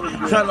the gang.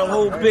 Trying to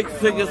hold big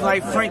figures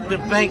like Frank the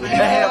Bank. I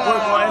had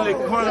work on in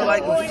the corner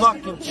like a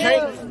fucking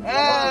chinks.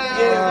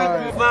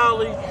 Yeah, we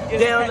volley,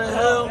 down the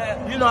hill.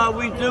 You know how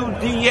we do,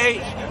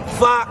 DH,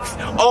 Fox,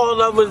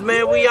 all of us,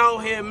 man. We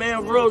out here,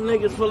 man, real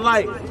niggas for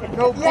life.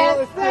 No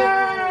bullshit.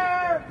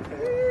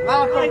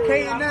 Live from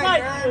K&A, man.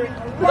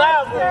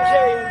 Live from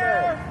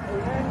K&A.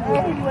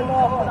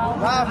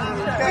 Live from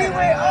the K.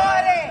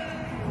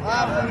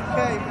 Live from the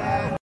K,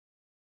 man.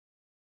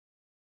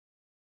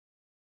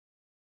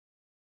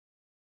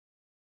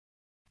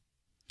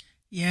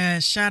 Yeah,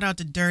 shout out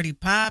to Dirty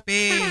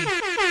Poppy.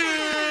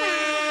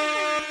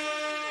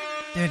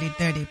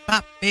 Dirty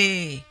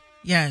Poppy.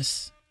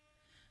 Yes.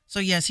 So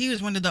yes, he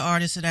was one of the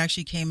artists that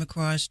actually came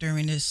across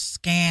during this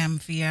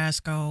scam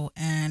fiasco,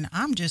 and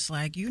I'm just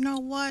like, you know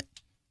what?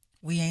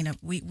 We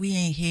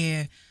ain't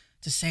here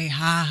to say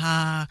ha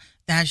ha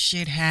that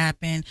shit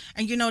happened.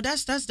 And you know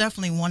that's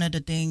definitely one of the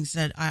things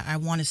that I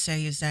want to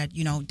say is that,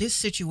 you know, this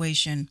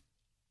situation,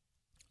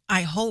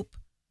 I hope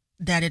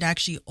that it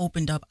actually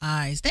opened up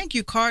eyes. Thank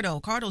you,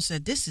 Cardo. Cardo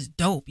said this is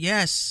dope.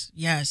 Yes,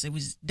 it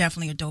was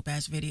definitely a dope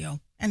ass video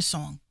and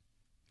song.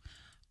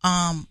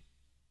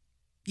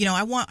 You know,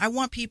 I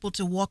want people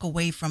to walk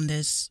away from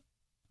this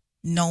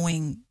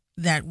knowing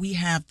that we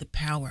have the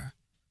power.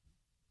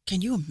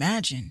 Can you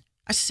imagine?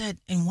 I said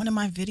in one of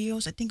my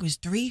videos, I think it was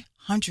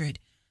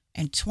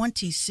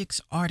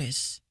 326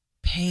 artists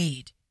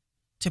paid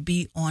to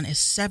be on a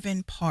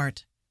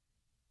 7-part,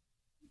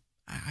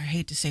 I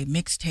hate to say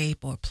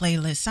mixtape or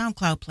playlist,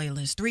 SoundCloud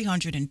playlist.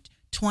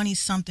 320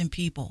 something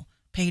people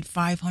paid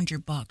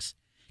 $500.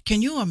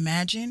 Can you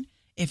imagine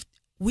if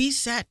we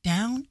sat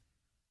down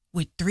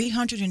with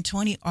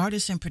 320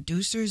 artists and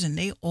producers and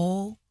they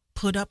all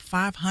put up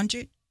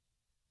 500?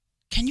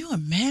 Can you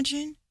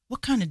imagine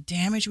what kind of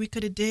damage we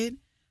could have did?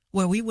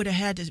 Where we would have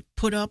had to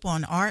put up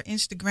on our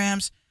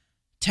Instagrams,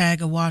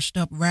 tag a washed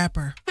up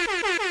rapper.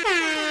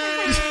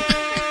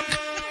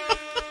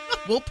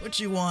 We'll put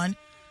you on.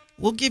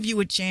 We'll give you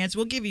a chance.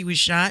 We'll give you a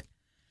shot.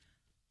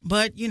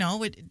 But, you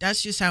know,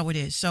 that's just how it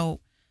is. So,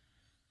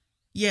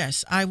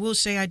 yes, I will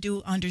say I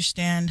do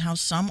understand how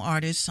some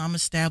artists, some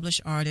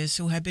established artists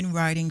who have been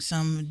writing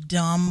some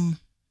dumb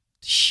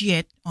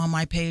shit on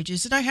my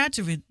pages that I had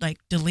to,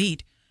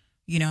 delete.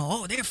 You know,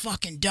 oh, they're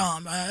fucking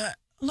dumb.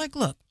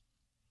 Look.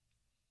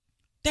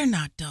 They're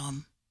not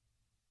dumb.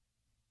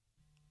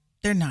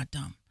 They're not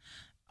dumb.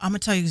 I'm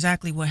going to tell you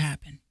exactly what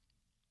happened.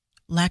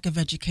 Lack of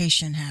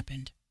education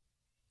happened.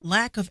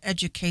 Lack of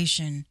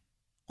education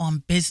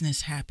on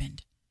business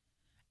happened.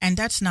 And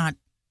I'm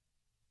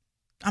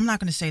not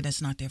going to say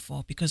that's not their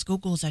fault because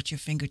Google's at your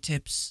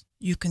fingertips.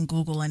 You can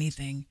Google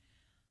anything.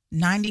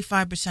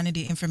 95% of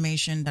the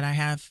information that I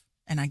have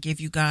and I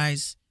give you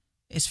guys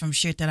is from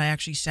shit that I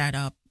actually sat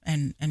up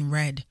and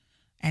read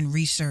and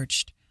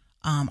researched.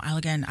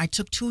 I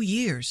took 2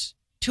 years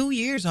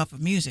off of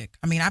music.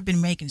 I mean, I've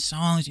been making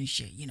songs and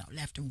shit, you know,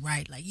 left and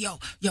right. Like, yo,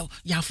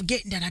 y'all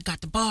forgetting that I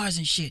got the bars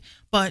and shit.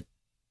 But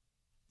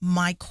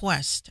my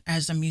quest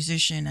as a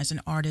musician, as an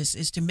artist,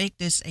 is to make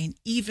this an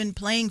even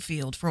playing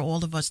field for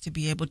all of us to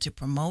be able to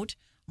promote,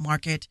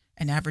 market,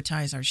 and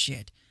advertise our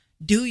shit.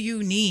 Do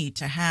you need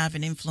to have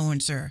an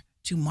influencer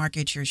to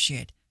market your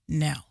shit?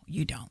 No,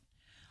 you don't.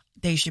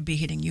 They should be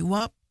hitting you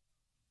up.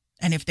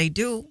 And if they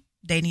do,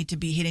 they need to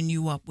be hitting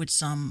you up with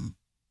some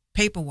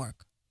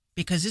paperwork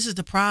because this is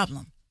the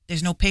problem.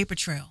 There's no paper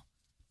trail.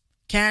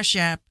 Cash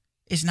App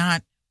is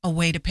not a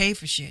way to pay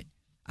for shit.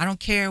 I don't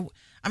care.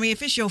 I mean,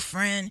 if it's your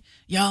friend,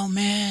 yo,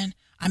 man,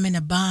 I'm in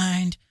a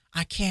bind.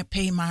 I can't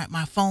pay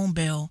my phone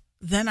bill.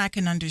 Then I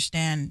can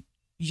understand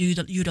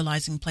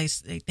utilizing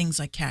things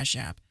like Cash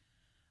App.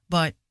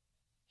 But,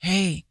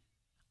 hey,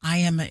 I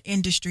am an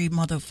industry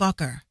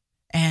motherfucker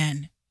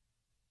and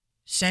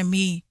send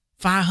me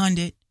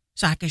 500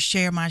 so I could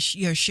share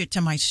your shit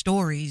to my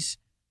stories,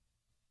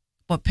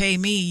 but pay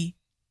me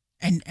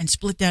and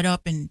split that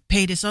up and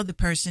pay this other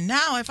person.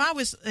 Now, if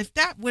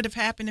that would have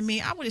happened to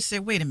me, I would have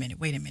said, wait a minute.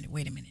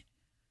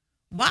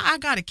 Why I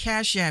got to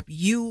Cash App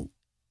you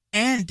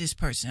and this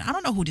person? I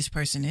don't know who this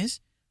person is.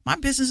 My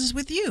business is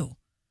with you.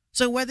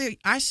 So whether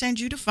I send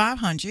you the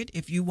 500,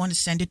 if you want to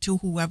send it to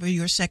whoever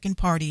your second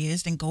party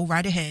is, then go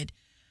right ahead.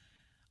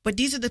 But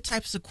these are the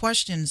types of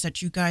questions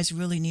that you guys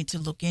really need to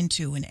look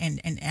into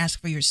and ask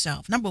for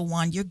yourself. Number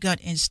one, your gut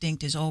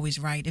instinct is always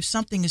right. If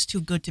something is too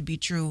good to be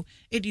true,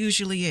 it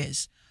usually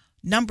is.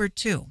 Number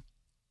two,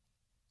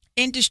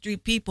 industry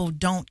people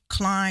don't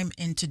climb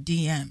into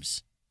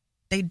DMs.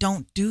 They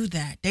don't do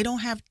that. They don't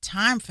have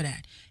time for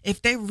that.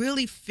 If they're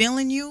really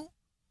feeling you,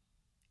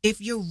 if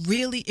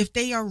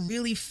they are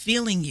really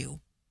feeling you,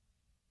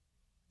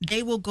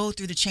 they will go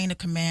through the chain of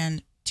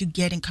command to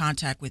get in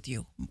contact with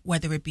you,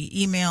 whether it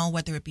be email,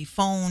 whether it be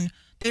phone.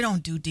 They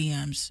don't do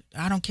DMs.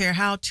 I don't care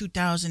how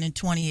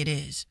 2020 it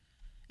is.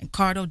 And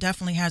Cardo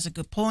definitely has a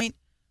good point.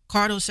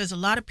 Cardo says a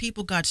lot of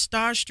people got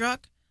starstruck,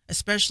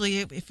 especially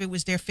if it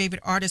was their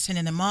favorite artist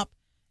hitting them up.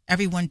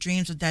 Everyone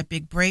dreams of that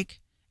big break.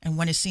 And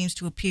when it seems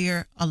to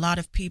appear a lot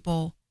of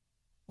people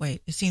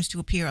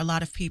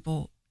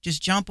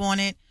just jump on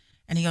it.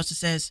 And he also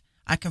says,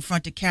 I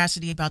confronted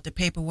Cassidy about the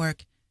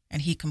paperwork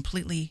and he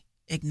completely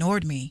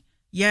ignored me.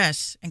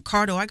 Yes, and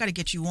Cardo, I got to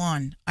get you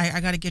on.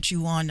 I got to get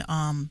you on.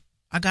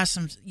 I got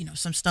some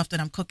stuff that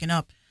I'm cooking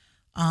up.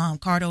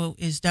 Cardo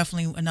is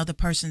definitely another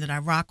person that I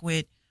rock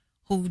with,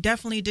 who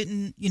definitely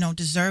didn't,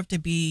 deserve to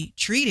be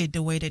treated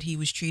the way that he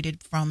was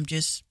treated from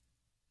just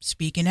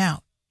speaking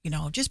out.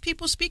 Just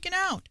people speaking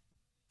out.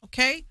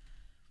 Okay.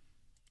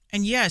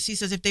 And yes, he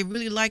says if they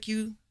really like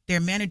you,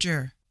 their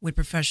manager would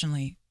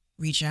professionally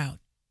reach out.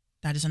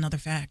 That is another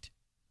fact.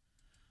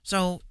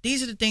 So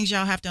these are the things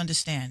y'all have to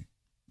understand.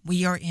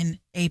 We are in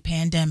a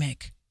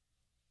pandemic.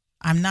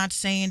 I'm not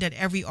saying that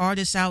every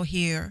artist out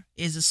here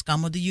is a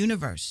scum of the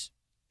universe.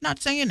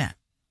 Not saying that.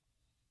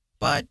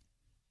 But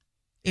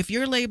if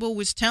your label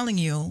was telling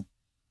you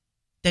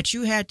that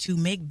you had to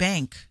make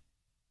bank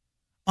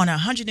on a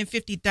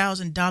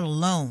 $150,000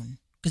 loan,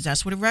 because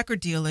that's what a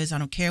record deal is, I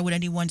don't care what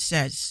anyone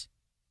says,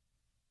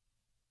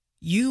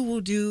 you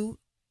will do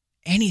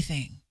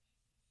anything,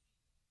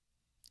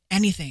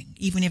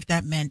 even if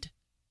that meant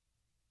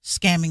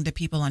scamming the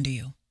people under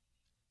you.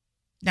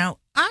 Now,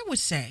 I would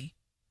say,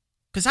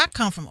 because I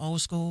come from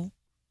old school,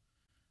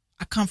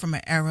 I come from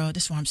an era,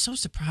 this is why I'm so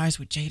surprised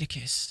with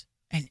Jadakiss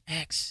and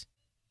X,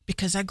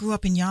 because I grew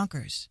up in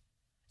Yonkers.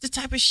 The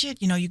type of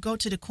shit, you go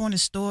to the corner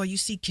store, you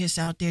see Kiss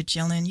out there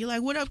chilling, you're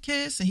like, what up,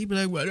 Kiss? And he'd be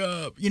like, what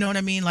up? You know what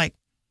I mean? Like,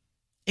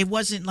 it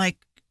wasn't like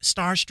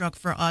starstruck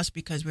for us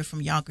because we're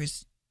from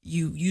Yonkers.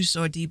 You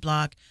saw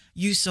D-Block,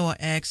 you saw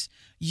X,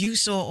 you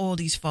saw all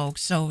these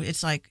folks. So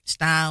it's like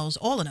Styles,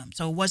 all of them.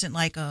 So it wasn't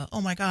like,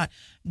 oh my God.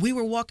 We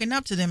were walking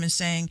up to them and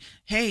saying,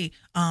 hey,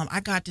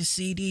 I got this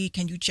CD.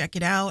 Can you check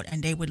it out?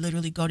 And they would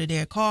literally go to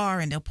their car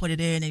and they'll put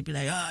it in. They'd be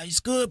like, it's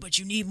good, but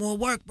you need more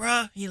work,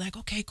 bruh. And you're like,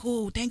 okay,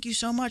 cool. Thank you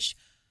so much.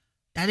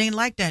 That ain't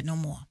like that no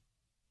more.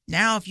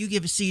 Now, if you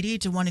give a CD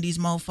to one of these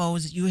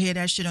mofos, you hear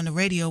that shit on the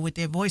radio with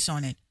their voice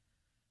on it.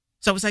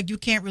 So it's like you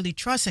can't really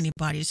trust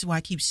anybody. This is why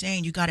I keep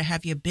saying you got to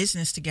have your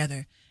business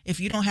together. If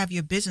you don't have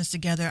your business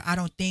together, I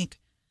don't think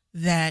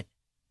that,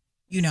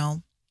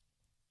 I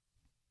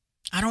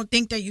don't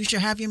think that you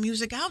should have your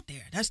music out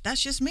there. That's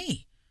just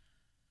me.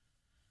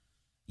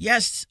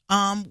 Yes.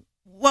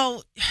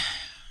 Well,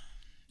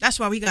 that's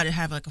why we got to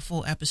have like a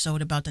full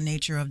episode about the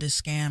nature of this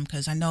scam,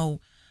 because I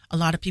know a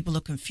lot of people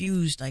are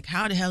confused. Like,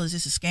 how the hell is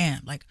this a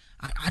scam? Like,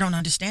 I don't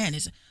understand.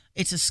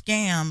 It's a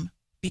scam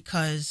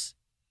because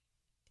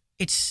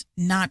it's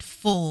not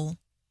full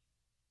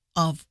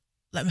of,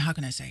 how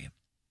can I say it?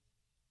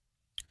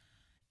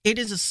 It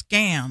is a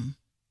scam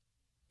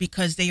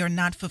because they are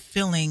not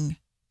fulfilling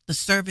the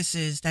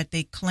services that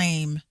they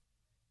claim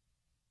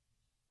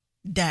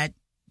that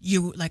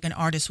you, like an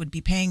artist, would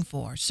be paying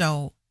for.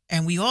 So,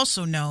 and we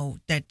also know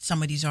that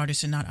some of these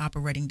artists are not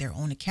operating their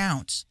own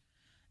accounts.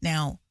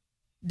 Now,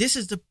 this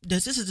is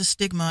the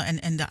stigma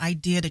and the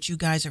idea that you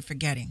guys are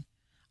forgetting.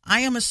 I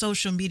am a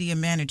social media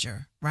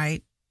manager,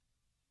 right?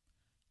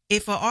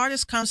 If an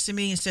artist comes to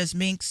me and says,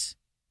 Minx,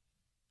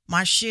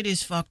 my shit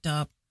is fucked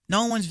up.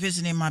 No one's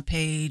visiting my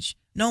page.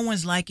 No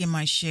one's liking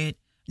my shit.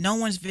 No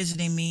one's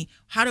visiting me.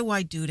 How do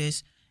I do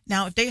this?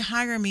 Now, if they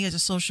hire me as a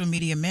social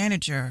media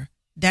manager,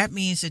 that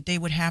means that they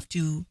would have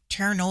to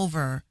turn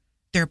over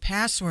their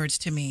passwords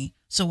to me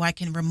so I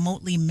can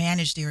remotely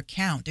manage their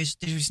account.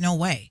 There's no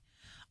way.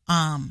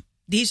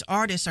 These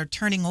artists are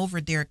turning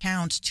over their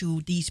accounts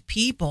to these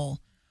people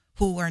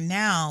who are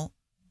now,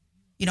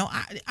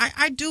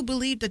 I do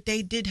believe that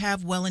they did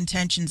have well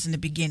intentions in the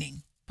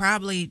beginning,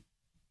 probably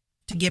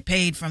to get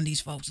paid from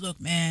these folks.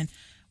 Look, man,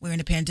 we're in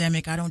a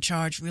pandemic. I don't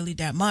charge really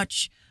that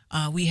much.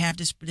 We have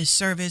this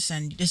service,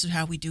 and this is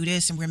how we do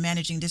this, and we're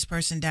managing this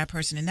person, that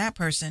person, and that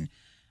person.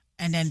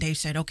 And then they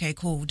said, okay,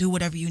 cool, do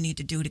whatever you need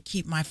to do to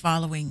keep my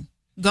following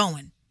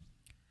going.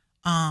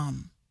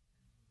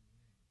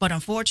 But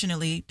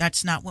unfortunately,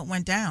 that's not what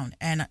went down.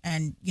 And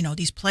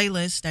these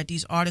playlists that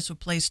these artists were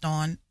placed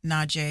on,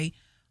 Najee,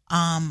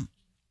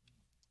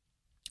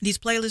 these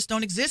playlists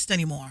don't exist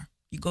anymore.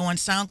 You go on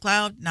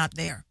SoundCloud, not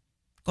there.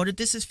 Go to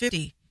This Is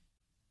 50.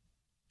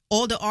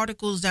 All the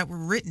articles that were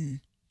written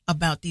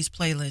about these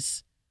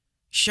playlists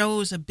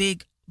shows a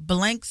big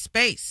blank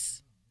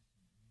space.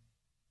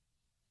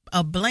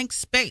 A blank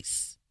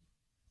space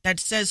that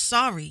says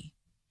sorry.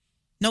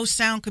 No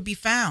sound could be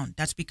found.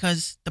 That's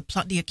because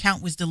the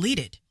account was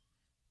deleted.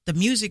 The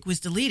music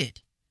was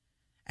deleted.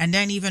 And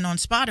then even on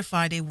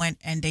Spotify, they went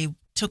and they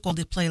took all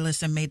the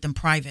playlists and made them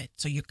private.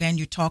 So you're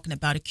talking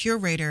about a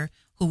curator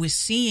who is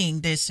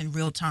seeing this in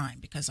real time,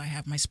 because I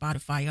have my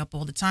Spotify up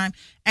all the time.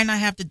 And I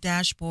have the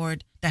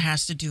dashboard that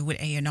has to do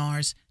with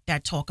A&Rs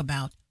that talk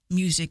about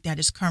music that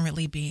is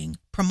currently being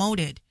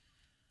promoted.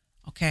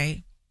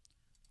 Okay.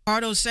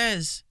 Pardo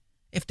says,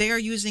 if they are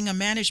using a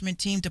management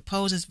team to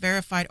pose as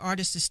verified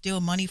artists to steal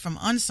money from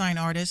unsigned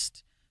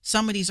artists,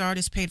 some of these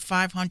artists paid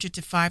 $500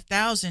 to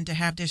 $5,000 to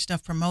have their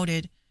stuff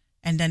promoted,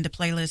 and then the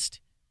playlist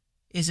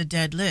is a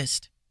dead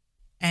list.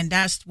 And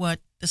that's what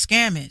the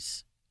scam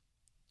is.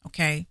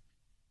 Okay?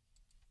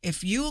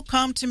 If you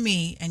come to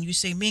me and you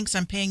say, Minx,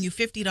 I'm paying you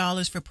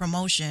 $50 for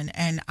promotion,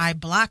 and I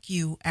block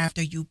you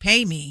after you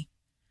pay me,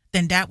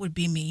 then that would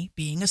be me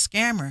being a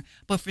scammer.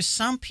 But for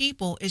some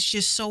people, it's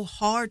just so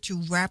hard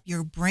to wrap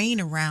your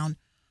brain around,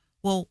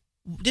 well,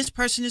 this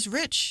person is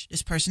rich.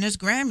 This person has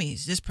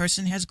Grammys. This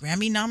person has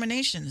Grammy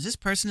nominations. This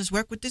person has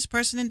worked with this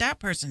person and that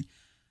person.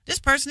 This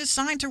person is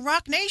signed to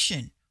Rock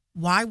Nation.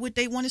 Why would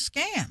they want to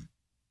scam?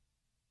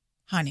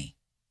 Honey,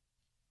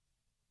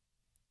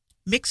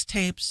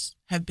 mixtapes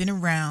have been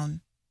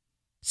around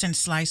since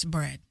sliced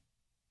bread.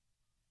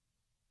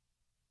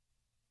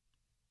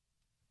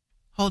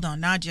 Hold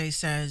on. Najee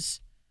says,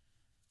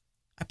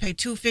 I paid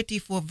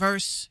 $250 for a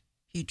verse.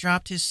 He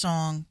dropped his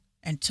song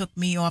and took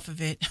me off of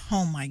it.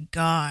 Oh, my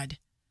God.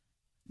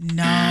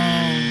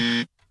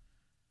 No.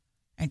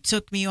 And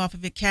took me off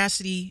of it.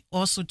 Cassidy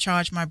also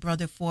charged my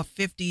brother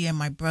 $450, and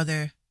my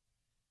brother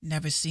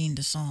never seen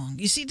the song.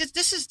 You see,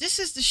 this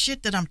is the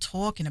shit that I'm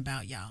talking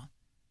about, y'all.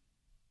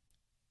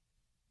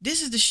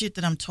 This is the shit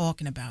that I'm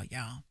talking about,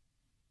 y'all.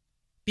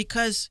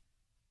 Because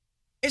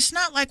it's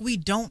not like we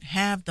don't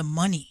have the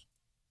money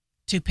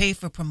to pay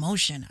for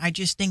promotion. I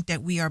just think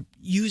that we are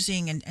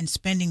using and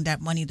spending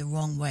that money the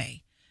wrong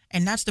way.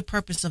 And that's the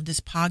purpose of this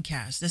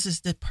podcast. This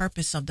is the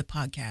purpose of the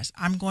podcast.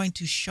 I'm going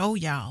to show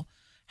y'all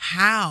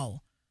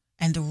how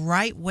and the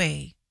right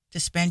way to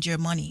spend your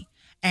money,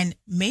 and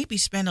maybe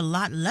spend a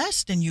lot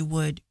less than you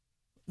would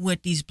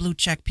with these blue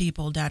check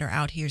people that are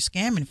out here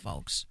scamming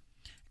folks.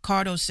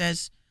 Cardo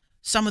says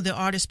some of the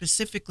artists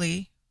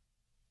specifically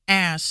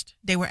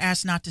they were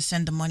asked not to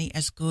send the money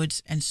as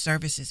goods and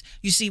services.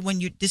 You see,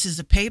 this is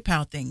a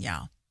PayPal thing,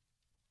 y'all.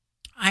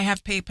 I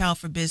have PayPal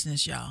for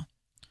business, y'all.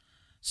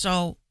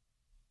 So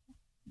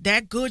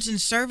that goods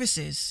and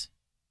services,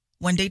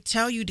 when they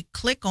tell you to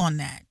click on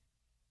that,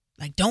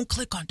 like don't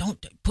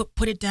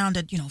put it down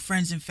to,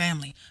 friends and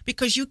family,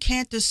 because you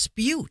can't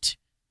dispute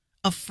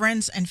a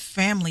friends and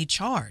family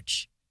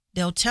charge.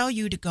 They'll tell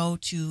you to go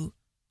to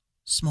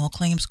small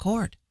claims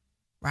court,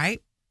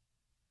 right?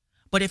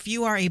 But if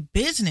you are a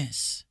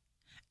business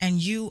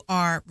and you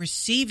are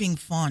receiving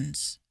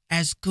funds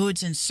as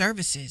goods and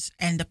services,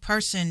 and the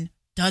person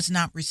does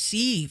not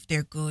receive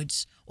their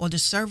goods or the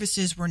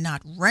services were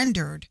not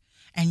rendered,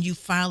 and you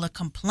file a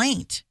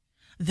complaint,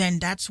 then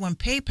that's when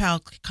PayPal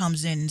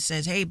comes in and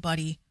says, hey,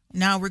 buddy,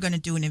 now we're going to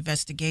do an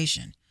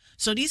investigation.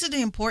 So these are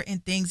the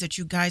important things that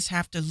you guys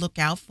have to look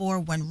out for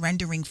when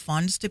rendering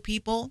funds to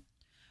people,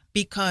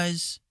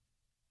 because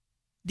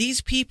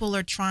these people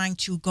are trying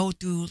to go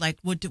through, like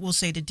what we'll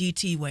say, the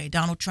DT way,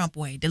 Donald Trump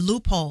way, the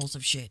loopholes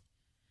of shit.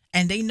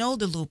 And they know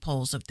the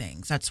loopholes of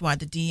things. That's why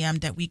the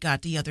DM that we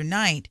got the other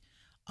night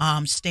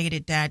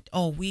stated that,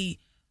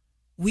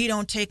 we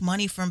don't take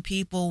money from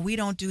people. We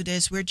don't do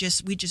this. We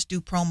just do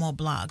promo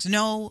blogs.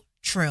 No,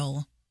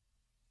 Trill,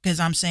 because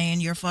I'm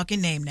saying your fucking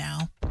name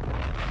now.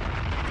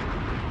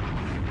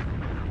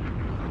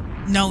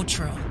 No,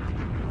 Trill.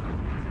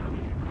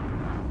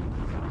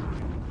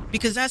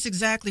 Because that's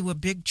exactly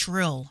what Big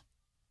Trill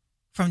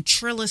from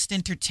Trillist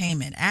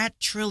Entertainment, at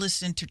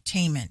Trillist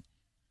Entertainment,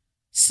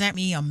 sent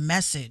me a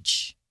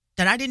message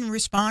that I didn't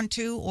respond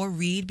to or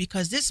read,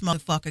 because this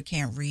motherfucker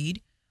can't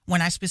read,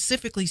 when I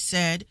specifically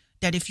said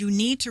that if you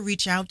need to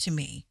reach out to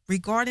me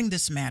regarding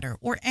this matter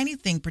or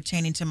anything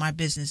pertaining to my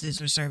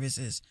businesses or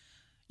services,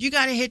 you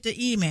got to hit the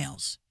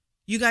emails.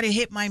 You got to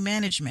hit my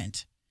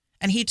management.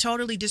 And he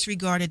totally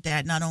disregarded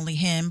that, not only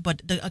him,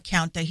 but the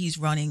account that he's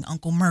running,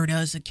 Uncle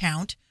Murda's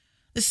account.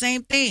 The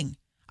same thing.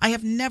 I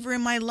have never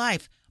in my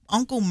life.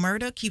 Uncle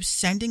Murda keeps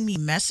sending me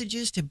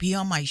messages to be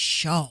on my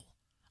show.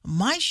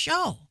 My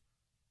show.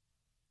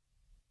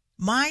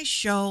 My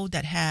show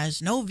that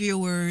has no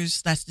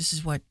viewers. This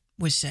is what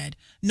was said.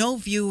 No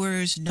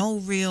viewers, no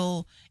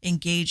real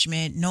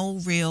engagement, no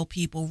real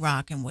people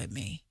rocking with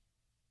me.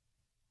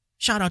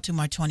 Shout out to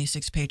my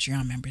 26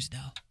 Patreon members,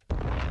 though.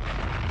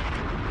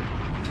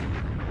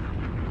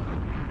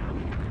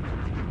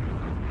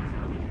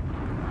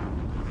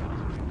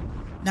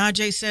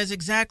 Najee says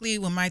exactly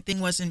when my thing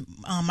was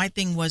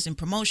in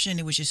promotion,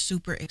 it was just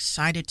super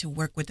excited to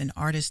work with an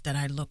artist that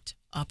I looked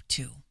up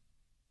to.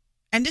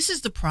 And this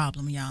is the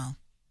problem, y'all.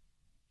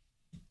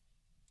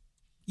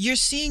 You're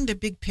seeing the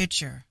big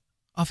picture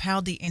of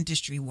how the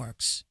industry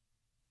works.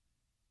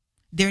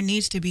 There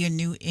needs to be a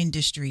new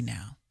industry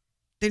now.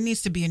 There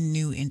needs to be a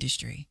new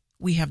industry.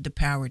 We have the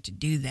power to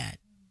do that.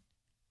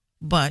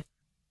 But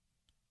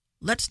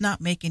let's not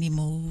make any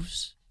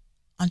moves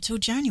until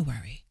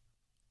January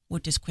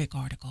with this quick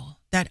article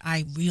that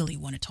I really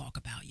want to talk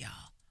about,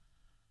 y'all.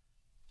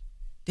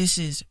 This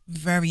is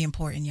very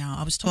important, y'all.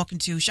 I was talking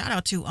to, shout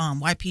out to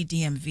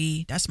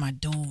YPDMV. That's my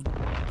dude.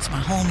 That's my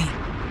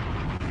homie.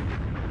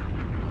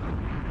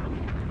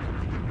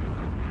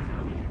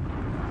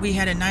 We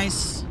had a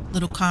nice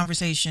little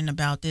conversation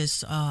about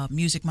this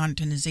Music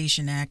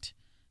Monetization Act.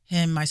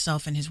 Him,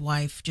 myself, and his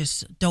wife.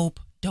 Just dope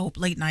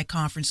late night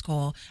conference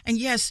call. And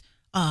yes,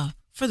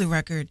 for the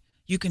record,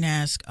 you can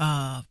ask,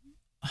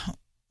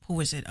 who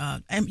is it?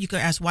 You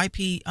could ask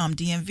YP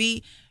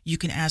DMV. You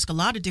can ask a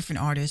lot of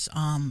different artists.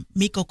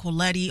 Miko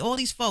Coletti, all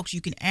these folks,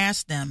 you can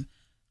ask them.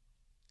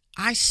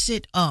 I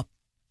sit up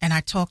and I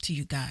talk to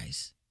you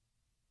guys.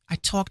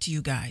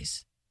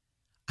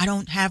 I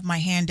don't have my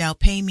hand out,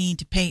 pay me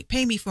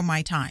for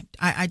my time.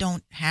 I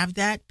don't have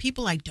that.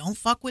 People I don't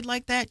fuck with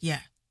like that,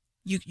 yeah,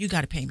 you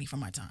got to pay me for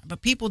my time.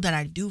 But people that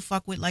I do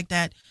fuck with like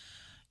that,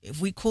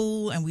 if we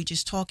cool and we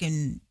just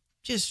talking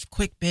just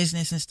quick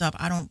business and stuff,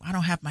 I don't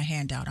have my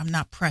hand out. I'm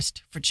not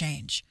pressed for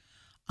change.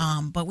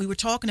 But we were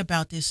talking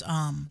about this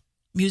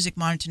Music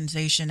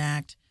Monetization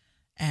Act,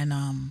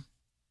 and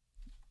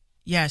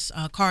yes,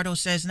 Cardo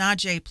says,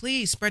 Najee,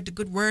 please spread the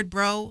good word,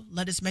 bro.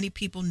 Let as many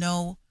people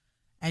know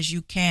as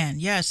you can.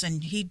 Yes,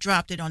 and he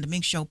dropped it on the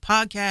Minx Show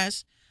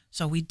podcast.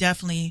 So we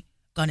definitely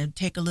going to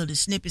take a little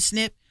snip,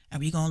 and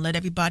we're going to let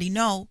everybody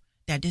know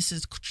that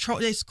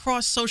this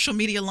crossed social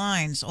media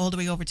lines all the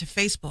way over to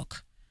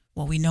Facebook.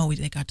 Well, we know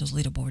they got those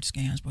leaderboard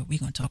scams, but we're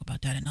going to talk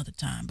about that another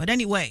time. But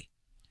anyway,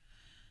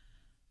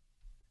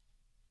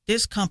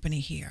 this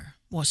company here,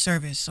 or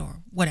service,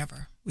 or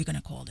whatever we're going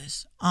to call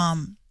this,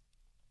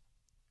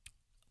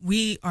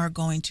 we are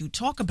going to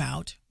talk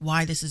about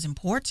why this is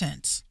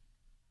important.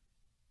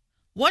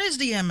 What is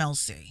the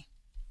MLC?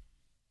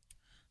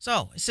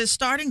 So it says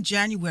starting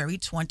January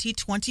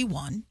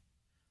 2021,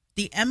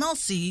 the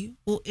MLC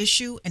will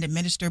issue and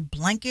administer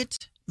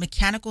blanket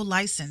mechanical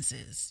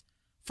licenses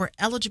for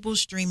eligible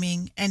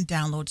streaming and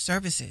download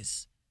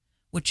services,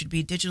 which would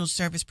be digital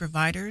service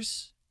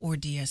providers or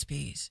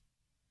DSPs,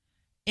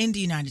 in the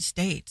United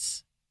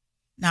States.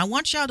 Now, I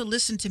want y'all to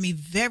listen to me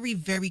very,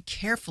 very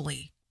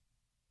carefully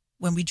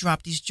when we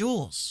drop these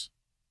jewels,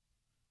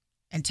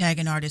 and tag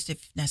an artist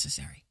if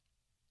necessary.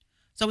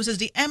 So it says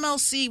the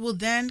MLC will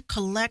then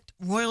collect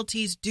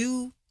royalties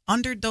due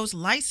under those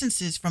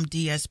licenses from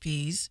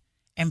DSPs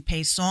and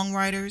pay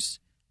songwriters,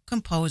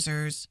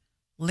 composers,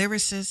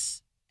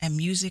 lyricists, and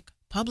music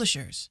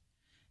publishers.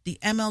 The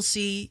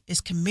MLC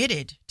is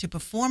committed to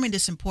performing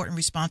this important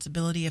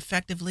responsibility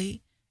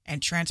effectively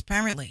and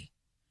transparently.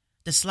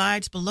 The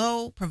slides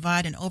below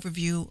provide an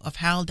overview of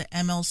how the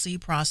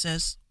MLC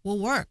process will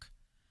work.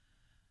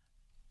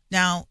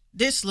 Now,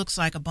 this looks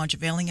like a bunch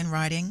of alien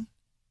writing,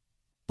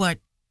 but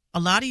a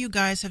lot of you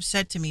guys have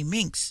said to me,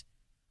 Minx,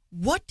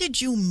 what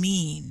did you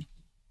mean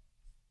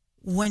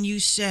when you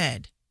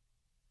said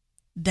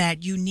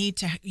that you need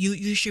to,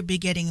 you should be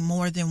getting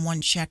more than one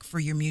check for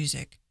your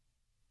music?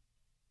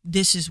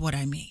 This is what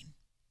I mean.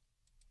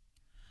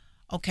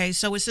 Okay,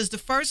 so it says the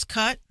first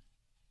cut.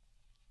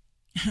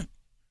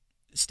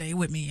 Stay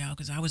with me, y'all,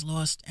 because I was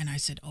lost and I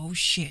said, oh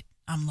shit,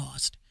 I'm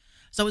lost.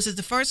 So it says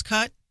the first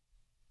cut,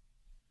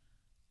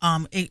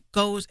 it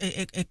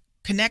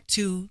connect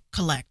to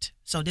collect.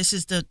 So this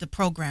is the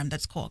program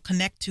that's called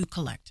Connect to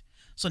Collect.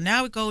 So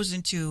now it goes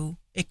into,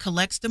 it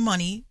collects the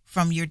money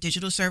from your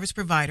digital service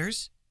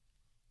providers,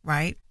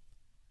 right?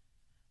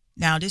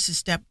 Now this is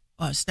step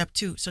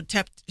 2. So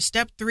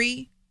step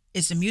 3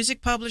 is the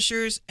music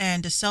publishers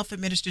and the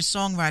self-administered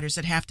songwriters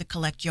that have to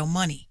collect your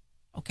money.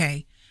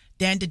 Okay.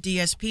 Then the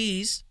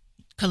DSPs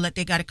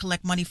they got to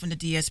collect money from the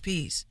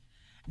DSPs.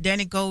 Then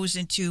it goes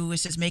into, it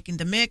says making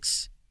the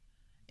mix,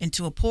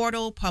 into a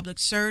portal, public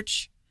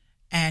search,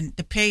 and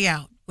the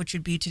payout, which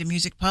would be to the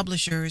music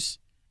publishers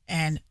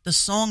and the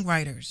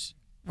songwriters,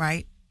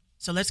 right?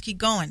 So let's keep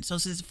going. So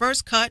since the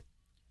first cut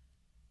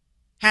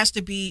has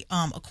to be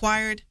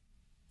acquired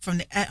from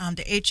the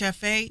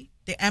HFA,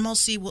 the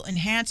MLC will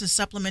enhance and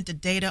supplement the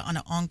data on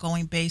an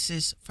ongoing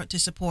basis to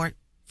support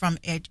from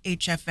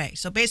HFA.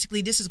 So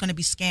basically, this is going to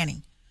be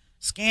scanning.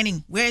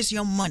 Scanning, where's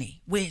your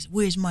money?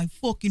 Where's my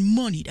fucking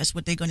money? That's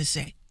what they're going to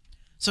say.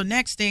 So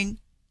next thing,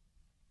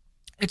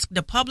 it's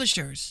the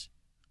publishers,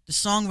 the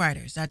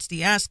songwriters, that's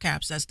the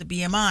ASCAPs, that's the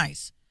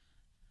BMIs.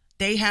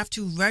 They have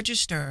to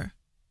register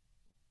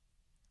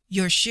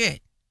your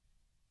shit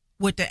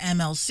with the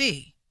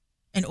MLC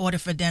in order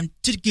for them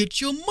to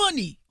get your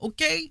money,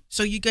 okay?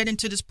 So you get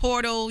into this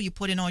portal, you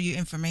put in all your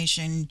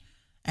information,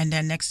 and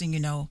then next thing you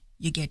know,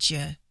 you get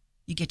your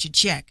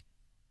check,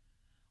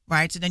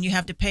 right? So then you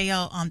have to pay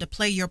out to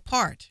play your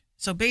part.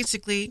 So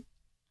basically,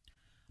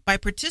 by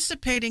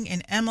participating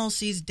in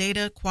MLC's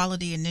Data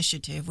Quality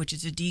Initiative, which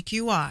is a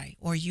DQI,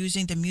 or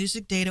using the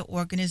Music Data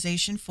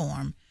Organization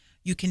form,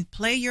 you can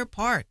play your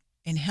part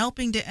in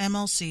helping the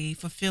MLC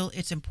fulfill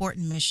its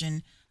important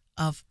mission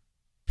of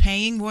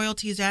paying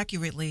royalties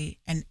accurately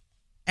and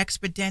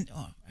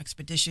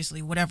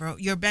expeditiously, whatever,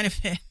 your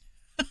benefit.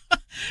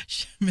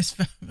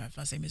 If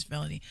I say Miss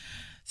Felony,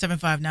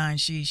 759,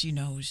 she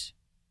knows.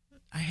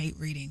 I hate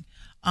reading.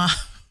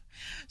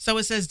 So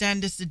it says then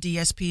this is the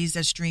DSPs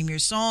that stream your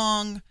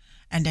song,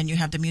 and then you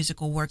have the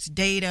musical works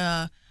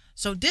data.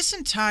 So this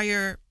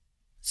entire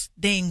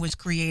thing was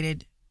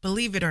created,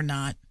 believe it or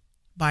not,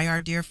 by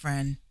our dear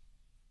friend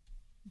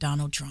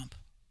Donald Trump.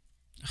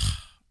 Oh,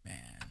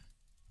 man.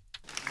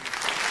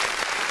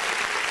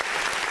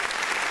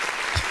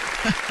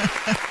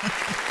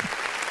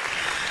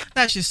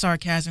 That's just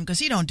sarcasm, because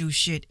he don't do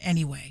shit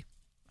anyway.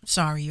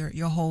 Sorry,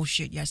 your whole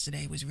shit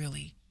yesterday was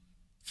really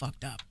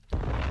fucked up.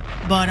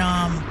 But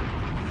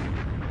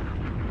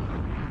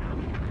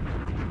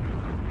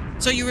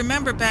so you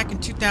remember back in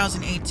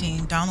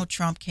 2018, Donald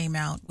Trump came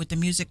out with the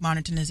Music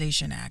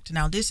Modernization Act.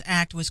 Now, this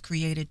act was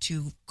created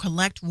to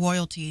collect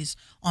royalties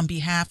on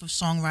behalf of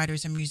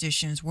songwriters and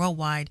musicians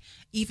worldwide,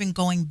 even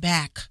going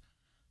back.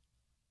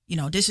 You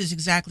know, this is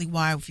exactly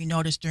why, if you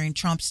notice, during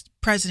Trump's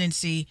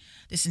presidency,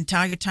 this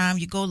entire time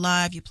you go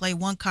live, you play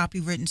one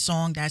copywritten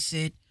song, that's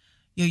it.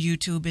 Your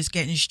YouTube is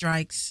getting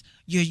strikes.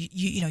 Your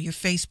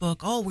Facebook,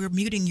 oh, we're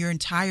muting your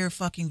entire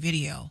fucking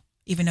video,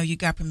 even though you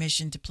got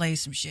permission to play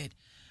some shit.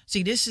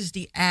 See, this is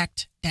the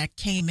act that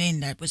came in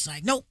that was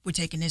like, nope, we're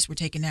taking this, we're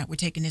taking that, we're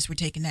taking this, we're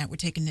taking that, we're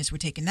taking this, we're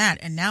taking that.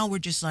 And now we're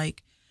just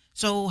like,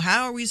 so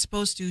how are we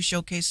supposed to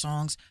showcase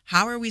songs?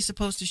 How are we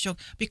supposed to show?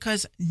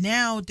 Because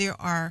now there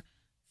are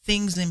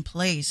things in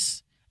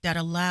place that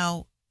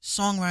allow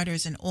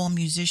songwriters and all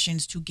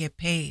musicians to get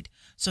paid.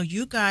 So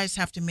you guys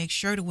have to make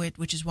sure to it,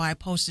 which is why I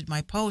posted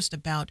my post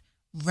about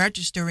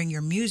registering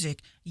your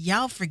music.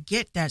 Y'all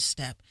forget that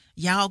step.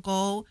 Y'all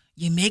go,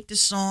 you make the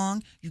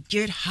song, you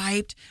get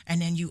hyped,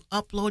 and then you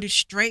upload it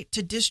straight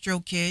to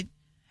DistroKid,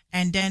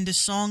 and then the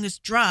song is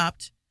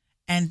dropped,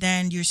 and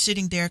then you're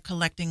sitting there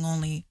collecting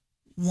only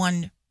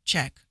one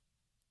check.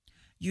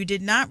 You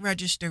did not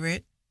register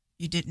it.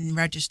 You didn't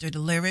register the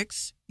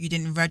lyrics. You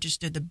didn't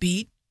register the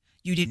beat.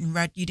 You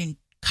didn't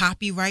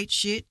copyright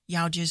shit.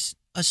 Y'all just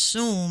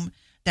assume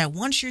that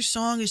once your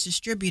song is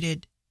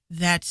distributed,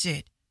 that's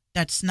it.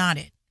 That's not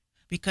it.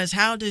 Because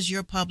how does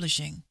your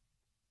publishing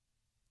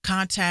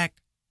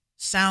contact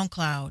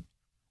SoundCloud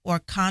or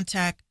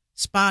contact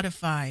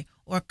Spotify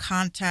or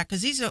contact,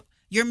 because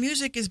your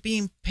music is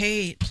being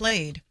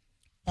played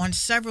on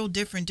several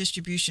different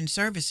distribution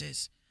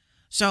services.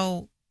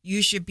 So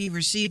you should be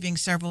receiving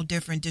several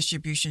different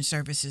distribution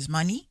services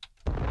money.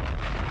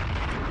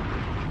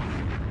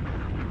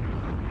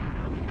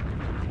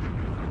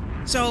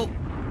 So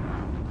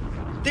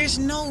there's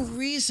no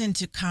reason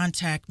to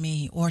contact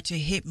me or to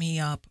hit me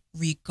up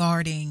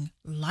regarding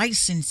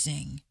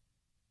licensing,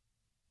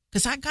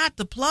 because I got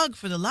the plug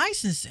for the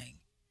licensing.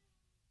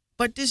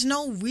 But there's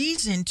no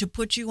reason to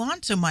put you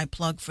onto my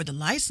plug for the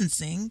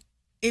licensing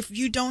if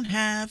you don't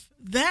have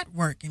that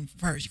working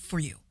for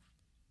you.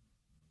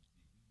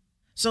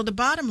 So the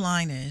bottom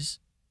line is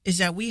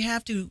that we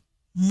have to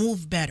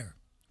move better.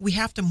 We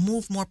have to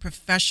move more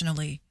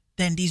professionally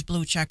than these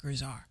blue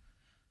checkers are.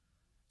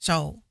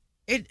 So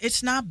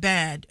it's not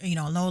bad. I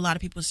know a lot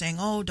of people saying,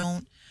 oh,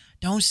 don't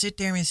sit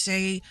there and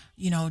say,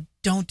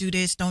 don't do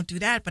this, don't do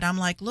that. But I'm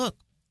like, look,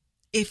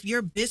 if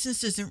your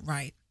business isn't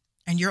right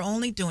and you're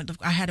only doing,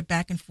 I had a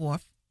back and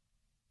forth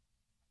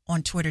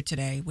on Twitter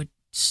today with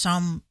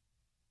some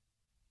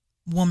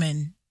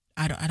woman,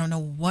 I don't know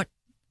what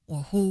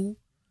or who,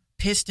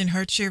 pissed in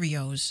her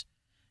Cheerios,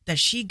 that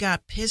she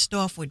got pissed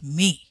off with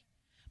me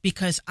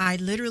because I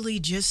literally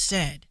just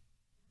said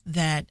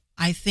that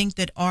I think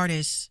that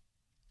artists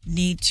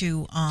need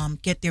to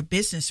get their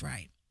business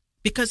right,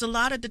 because a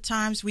lot of the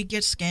times we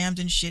get scammed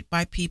and shit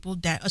by people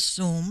that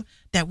assume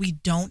that we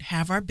don't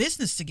have our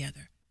business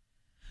together.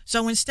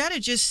 So instead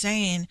of just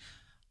saying,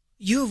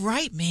 you're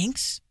right,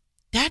 Minx,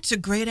 that's a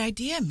great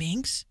idea,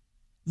 Minx,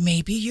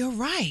 maybe you're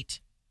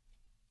right,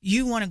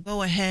 you want to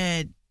go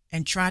ahead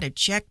and try to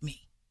check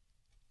me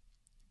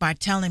by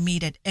telling me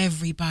that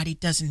everybody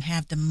doesn't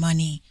have the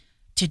money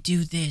to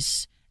do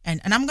this. And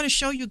I'm going to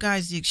show you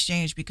guys the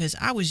exchange because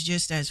I was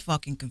just as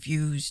fucking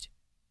confused.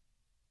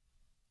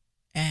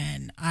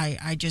 And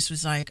I just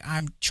was like,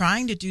 I'm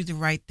trying to do the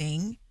right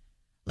thing.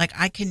 Like,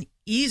 I can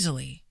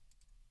easily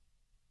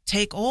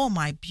take all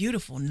my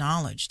beautiful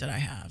knowledge that I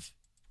have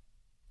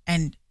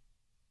and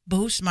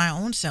boost my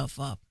own self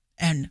up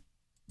and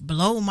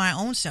blow my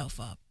own self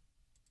up.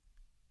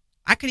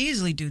 I could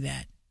easily do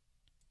that.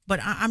 But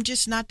I'm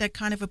just not that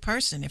kind of a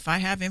person. If I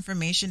have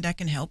information that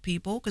can help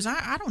people, because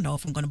I don't know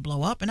if I'm going to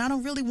blow up, and I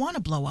don't really want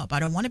to blow up. I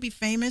don't want to be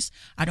famous.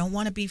 I don't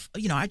want to be,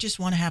 I just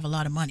want to have a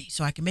lot of money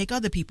so I can make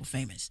other people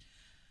famous.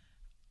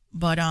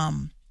 But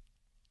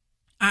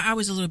I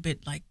was a little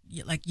bit like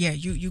yeah,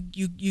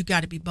 you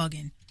got to be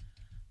bugging.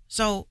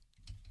 So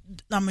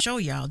I'm gonna show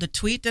y'all the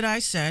tweet that I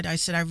said.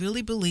 I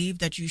really believe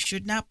that you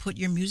should not put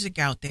your music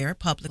out there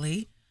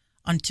publicly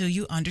until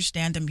you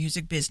understand the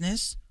music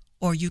business,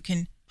 or you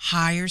can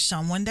hire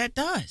someone that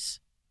does,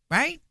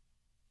 right?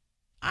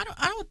 I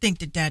don't think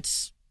that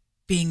that's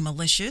being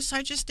malicious.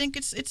 I just think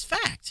it's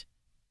fact.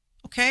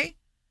 Okay?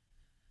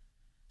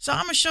 So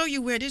I'm going to show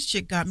you where this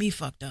chick got me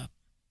fucked up.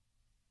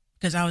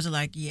 Because I was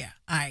like, yeah,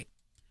 all right.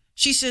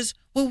 She says,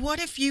 well, what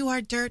if you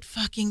are dirt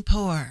fucking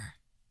poor?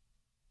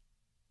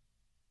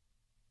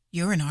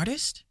 You're an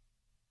artist?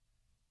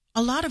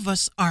 A lot of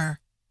us are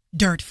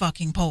dirt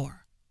fucking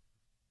poor.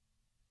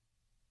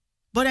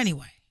 But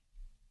anyway.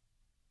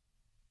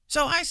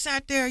 So I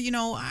sat there,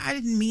 I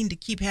didn't mean to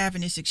keep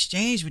having this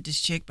exchange with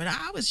this chick, but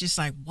I was just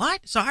like,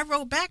 what? So I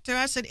wrote back to her.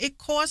 I said, it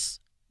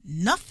costs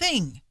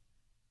nothing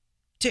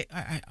to,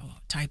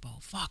 typo,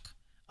 fuck.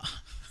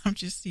 I'm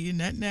just seeing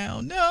that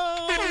now. No.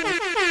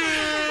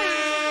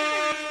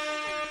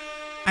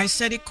 I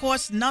said, it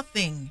costs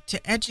nothing to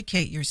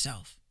educate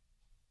yourself.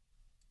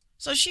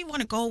 So she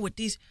want to go with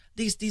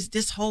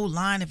this whole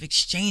line of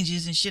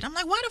exchanges and shit. I'm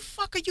like, why the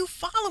fuck are you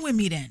following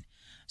me then?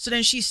 So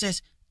then she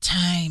says,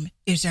 time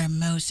is our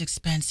most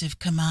expensive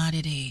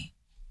commodity.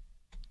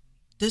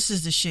 This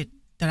is the shit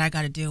that I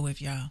got to deal with,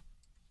 y'all.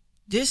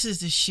 This is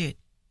the shit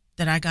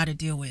that I got to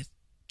deal with.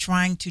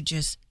 Trying to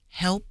just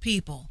help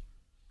people.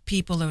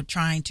 People are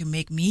trying to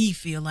make me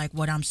feel like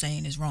what I'm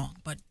saying is wrong.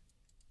 But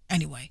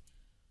anyway,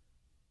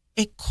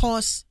 it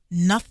costs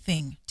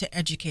nothing to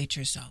educate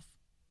yourself.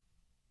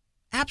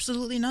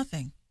 Absolutely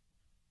nothing.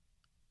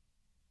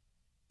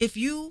 If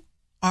you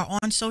are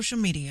on social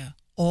media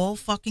all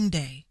fucking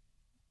day,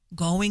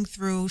 going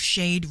through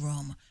Shade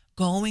Room,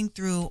 going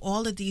through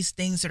all of these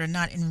things that are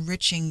not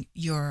enriching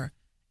your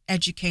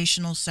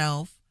educational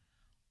self,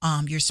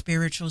 your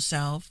spiritual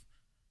self,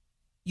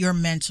 your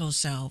mental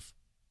self,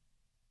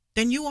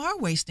 then you are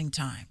wasting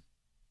time.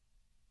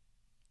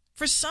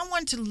 For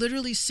someone to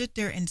literally sit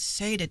there and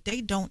say that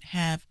they don't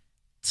have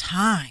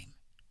time,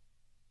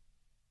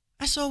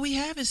 that's all we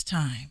have is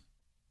time.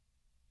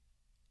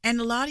 And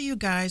a lot of you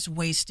guys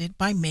waste it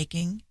by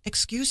making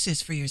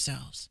excuses for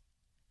yourselves.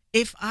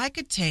 If I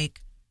could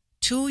take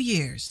 2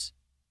 years,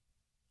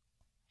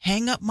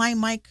 hang up my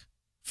mic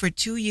for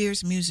 2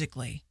 years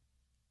musically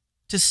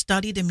to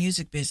study the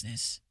music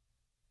business,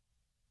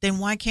 then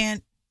why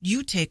can't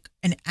you take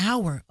an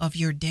hour of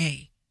your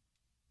day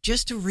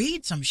just to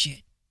read some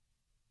shit?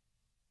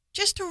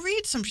 Just to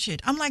read some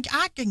shit. I'm like,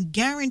 I can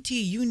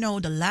guarantee you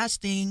know the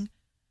last thing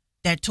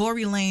that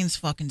Tory Lanez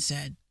fucking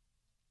said,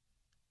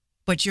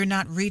 but you're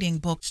not reading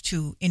books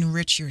to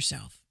enrich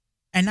yourself.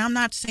 And I'm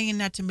not saying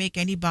that to make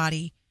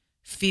anybody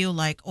feel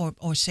like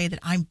or say that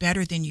I'm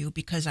better than you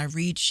because I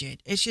read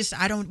shit. It's just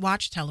I don't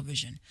watch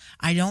television.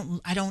 I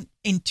don't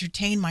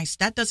entertain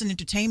that doesn't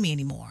entertain me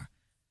anymore.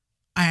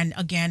 And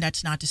again,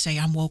 that's not to say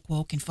I'm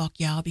woke and fuck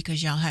y'all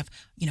because y'all have,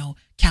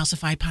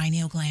 calcified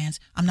pineal glands.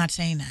 I'm not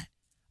saying that.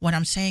 What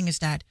I'm saying is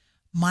that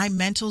my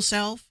mental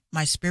self,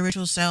 my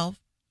spiritual self,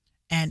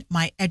 and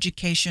my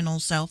educational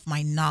self,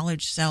 my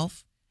knowledge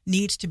self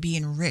needs to be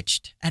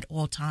enriched at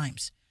all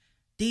times.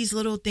 These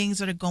little things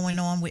that are going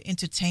on with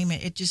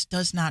entertainment, it just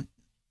does not,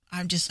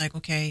 I'm just like,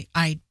 okay,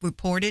 I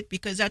report it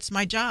because that's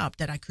my job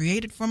that I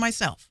created for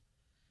myself.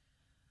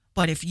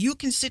 But if you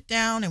can sit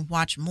down and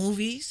watch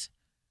movies,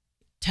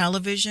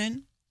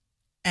 television,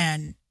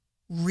 and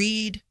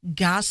read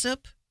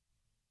gossip,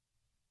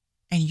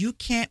 and you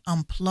can't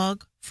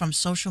unplug from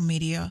social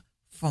media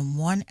from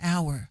 1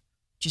 hour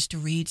just to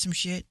read some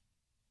shit,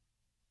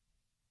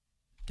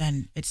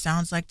 then it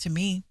sounds like to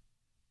me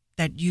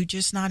that you're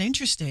just not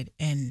interested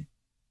in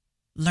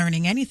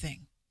learning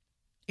anything.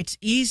 It's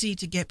easy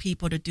to get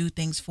people to do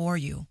things for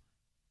you,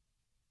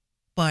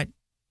 but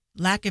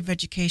lack of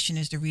education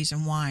is the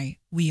reason why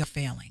we are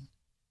failing.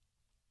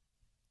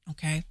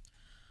 Okay?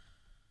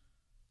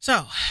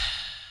 So,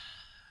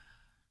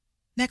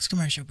 next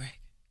commercial break.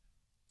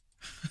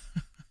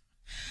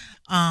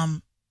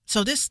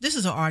 So this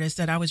is an artist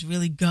that I was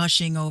really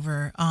gushing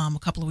over a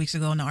couple of weeks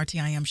ago on the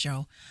RTIM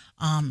show.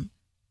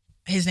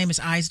 His name is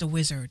Eyes the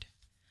Wizard.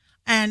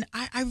 And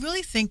I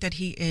really think that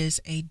he is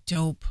a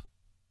dope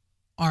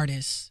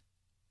artist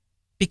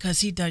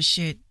because he does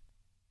shit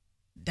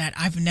that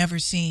I've never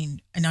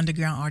seen an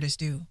underground artist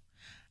do.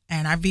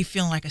 And I'd be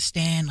feeling like a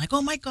stan, like,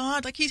 oh my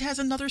God, like he has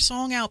another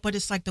song out. But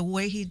it's like the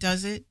way he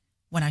does it,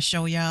 when I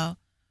show y'all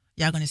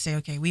going to say,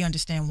 okay, we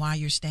understand why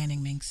you're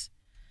standing, Minx.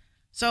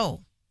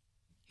 So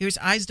here's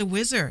Eyes the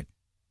Wizard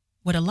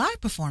with a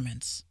live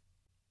performance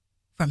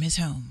from his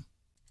home.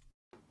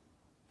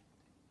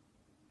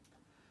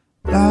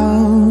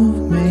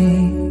 Love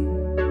me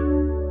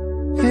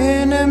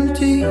in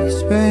empty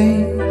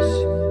space,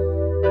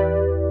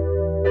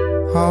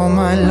 all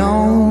my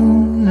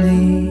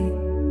lonely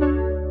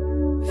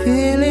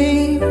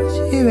feelings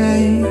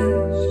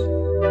erased,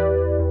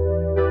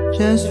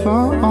 just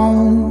for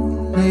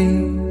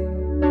only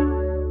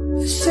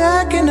a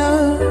second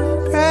of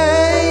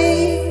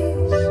grace.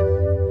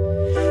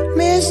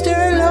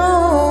 Mr.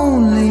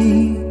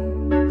 Lonely,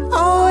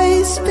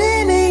 always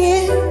spinning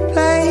in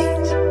place.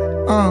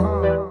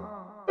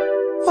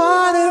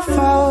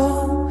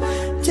 Waterfall,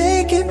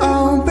 take it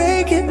all,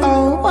 break it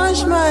all,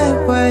 wash my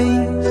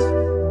ways.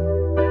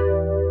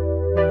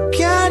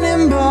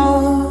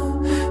 Cannonball,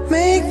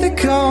 make the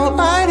call,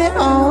 light it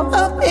all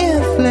up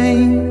in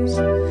flames.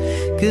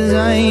 'Cause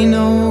I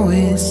know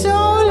it's so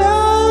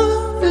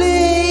lovely.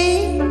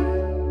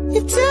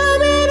 You tell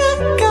me to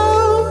go,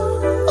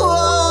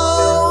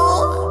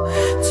 whoa,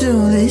 to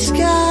the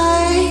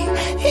sky.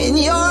 In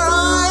your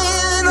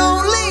eyes,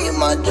 only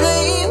my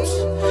dreams.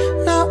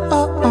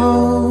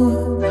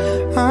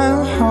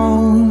 I'm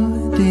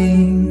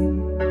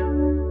holding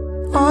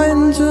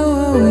on to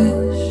a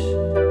wish,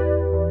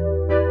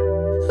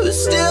 but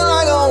still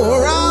I go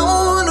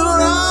round,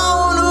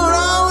 around,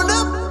 around,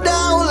 up,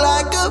 down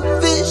like a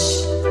fish.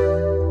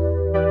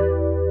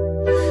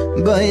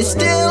 But it's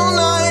still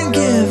not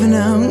giving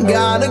up.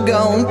 Gotta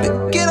go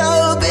pick it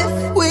up if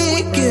we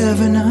give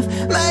enough.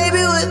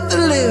 Maybe with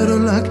a little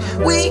luck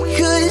we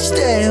could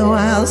stay a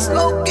while,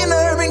 smoking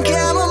urban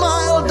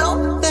chamomile.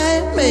 Don't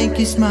that make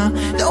you smile?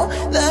 Don't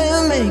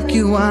that make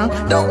you wild?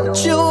 Don't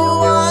you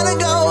wanna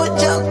go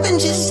jump and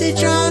just say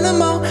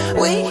Geronimo?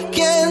 We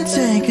can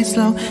take it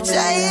slow,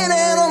 saying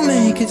it'll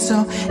make it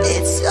so.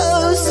 It's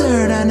so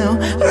absurd, I know,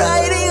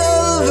 riding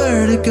a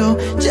vertigo.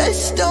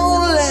 Just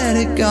don't let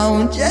it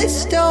go,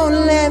 just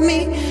don't let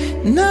me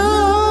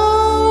know.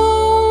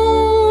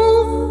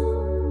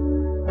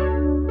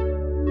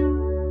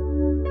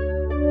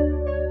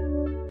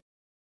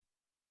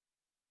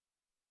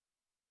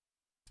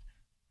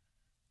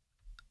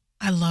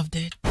 I loved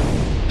it.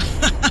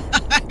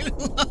 I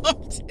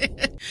loved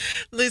it.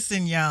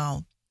 Listen,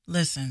 y'all.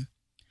 Listen.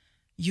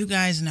 You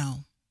guys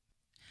know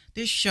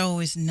this show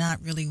is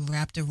not really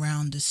wrapped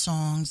around the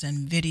songs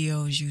and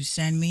videos you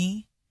send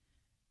me.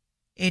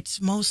 It's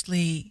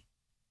mostly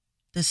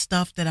the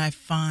stuff that I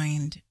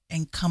find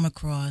and come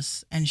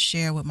across and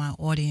share with my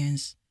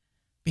audience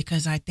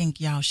because I think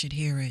y'all should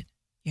hear it.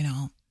 You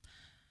know,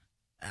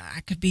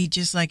 I could be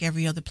just like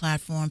every other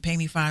platform. Pay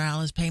me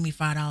 $5, pay me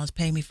 $5,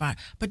 pay me $5.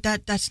 But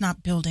that's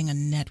not building a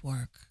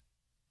network.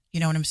 You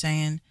know what I'm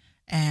saying?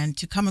 And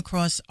to come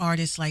across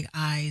artists like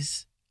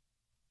Eyes,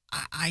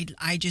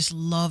 I just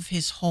love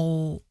his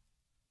whole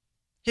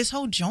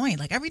joint.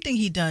 Like everything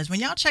he does. When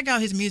y'all check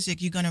out his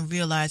music, you're gonna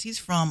realize he's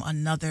from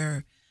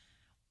another.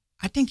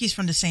 I think he's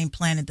from the same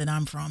planet that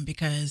I'm from,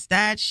 because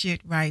that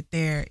shit right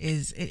there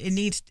is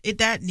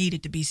that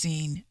needed to be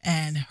seen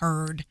and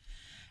heard.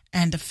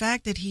 And the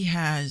fact that he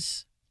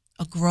has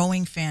a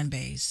growing fan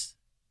base,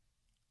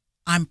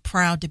 I'm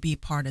proud to be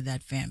part of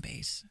that fan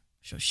base.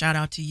 So shout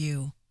out to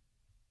you,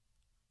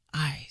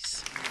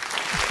 Eyes.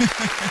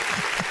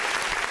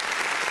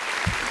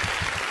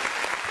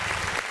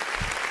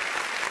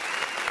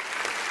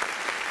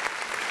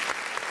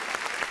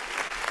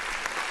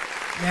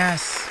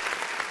 Yes.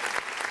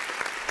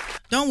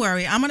 Don't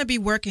worry. I'm going to be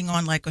working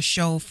on like a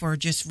show for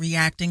just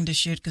reacting to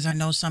shit, because I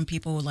know some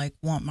people like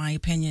want my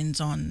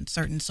opinions on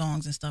certain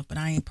songs and stuff, but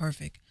I ain't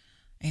perfect.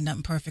 Ain't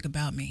nothing perfect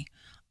about me.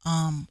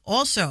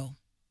 Also,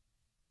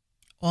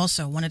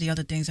 one of the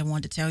other things I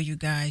wanted to tell you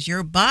guys,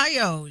 your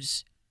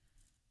bios.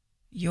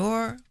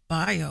 Y'all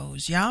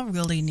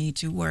really need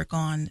to work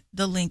on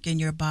the link in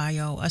your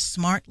bio, a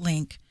smart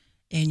link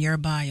in your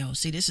bio.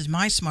 See, this is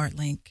my smart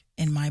link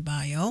in my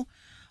bio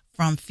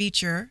from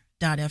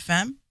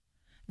feature.fm,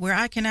 where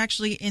I can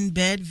actually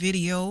embed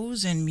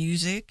videos and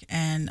music.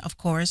 And of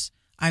course,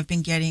 I've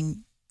been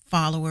getting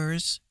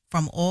followers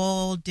from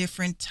all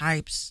different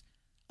types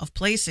of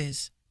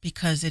places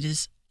because it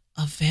is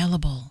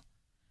available.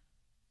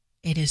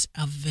 It is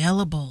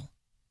available.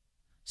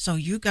 So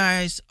you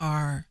guys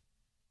are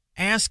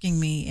asking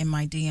me in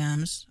my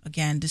DMs.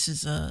 Again, this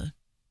is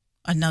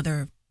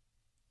another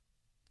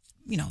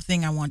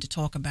thing I want to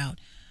talk about.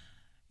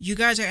 You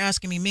guys are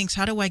asking me, Minx,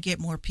 how do I get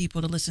more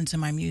people to listen to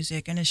my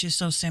music? And it's just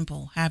so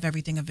simple. Have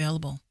everything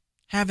available.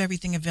 Have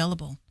everything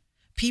available.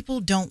 People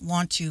don't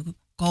want to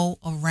go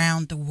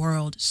around the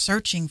world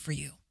searching for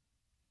you.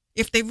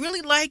 If they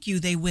really like you,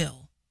 they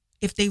will.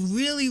 If they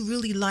really,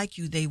 really like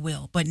you, they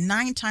will. But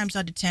 9 times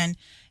out of 10,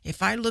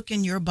 if I look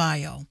in your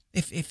bio,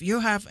 if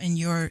you have in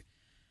your,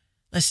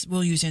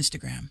 we'll use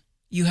Instagram.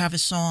 You have a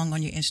song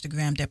on your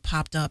Instagram that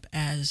popped up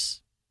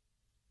as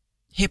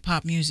hip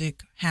hop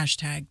music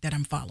hashtag that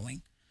I'm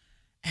following.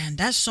 And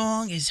that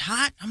song is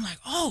hot. I'm like,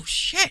 oh,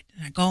 shit.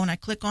 And I go and I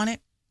click on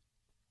it.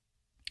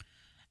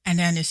 And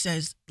then it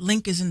says,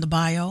 link is in the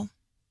bio.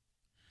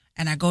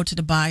 And I go to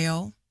the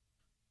bio.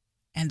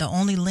 And the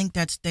only link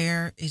that's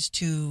there is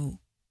to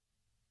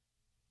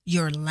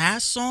your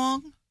last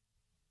song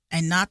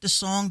and not the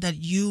song that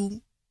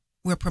you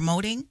were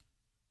promoting.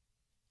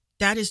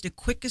 That is the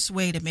quickest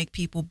way to make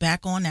people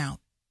back on out.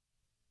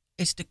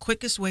 It's the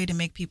quickest way to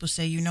make people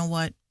say, you know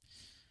what?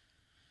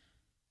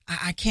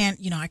 I can't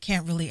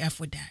really F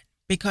with that,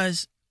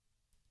 because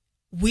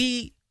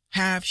we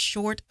have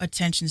short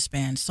attention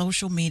spans.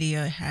 Social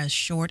media has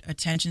short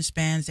attention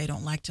spans. They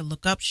don't like to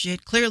look up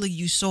shit. Clearly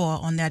you saw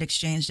on that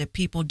exchange that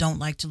people don't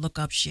like to look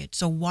up shit.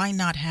 So why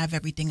not have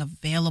everything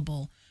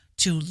available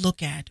to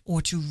look at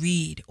or to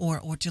read or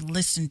to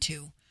listen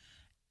to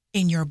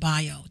in your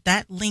bio?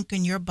 That link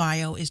in your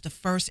bio is the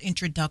first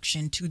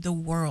introduction to the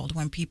world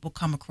when people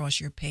come across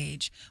your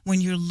page. When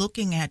you're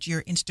looking at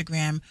your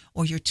Instagram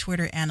or your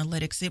Twitter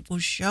analytics, it will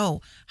show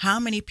how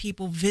many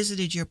people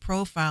visited your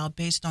profile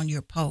based on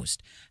your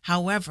post.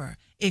 However,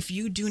 if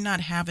you do not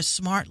have a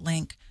smart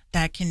link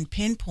that can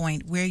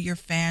pinpoint where your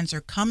fans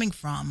are coming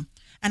from,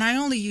 and I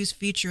only use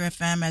Feature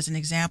FM as an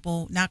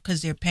example, not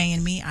because they're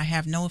paying me. I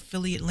have no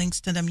affiliate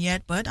links to them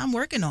yet, but I'm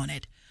working on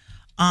it.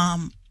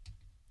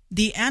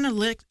 The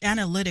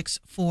analytics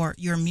for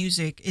your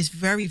music is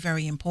very,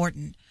 very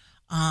important.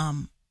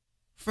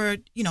 For,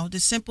 the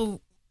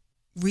simple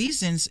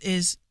reasons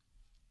is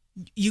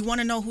you want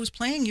to know who's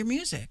playing your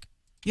music.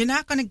 You're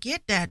not going to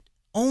get that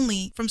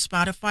only from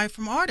Spotify,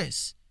 from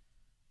artists.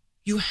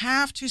 You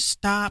have to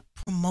stop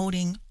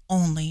promoting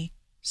only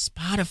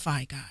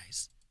Spotify,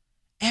 guys.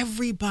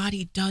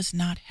 Everybody does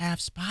not have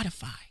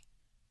Spotify.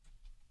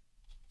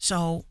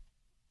 So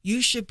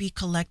you should be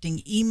collecting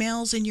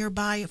emails in your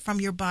bio,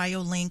 from your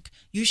bio link.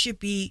 You should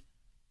be,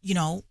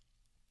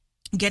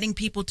 getting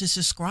people to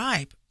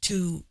subscribe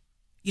to,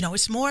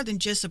 it's more than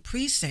just a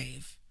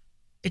pre-save.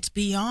 It's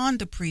beyond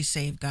the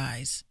pre-save,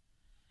 guys.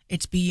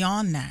 It's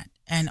beyond that.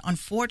 And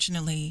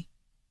unfortunately,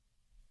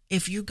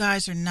 if you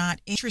guys are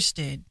not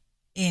interested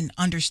in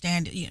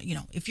understanding,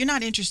 if you're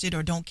not interested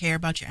or don't care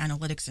about your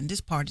analytics, then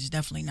this part is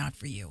definitely not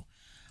for you.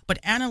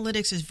 But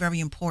analytics is very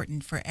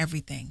important for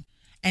everything.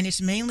 And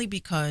it's mainly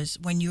because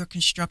when you're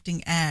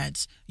constructing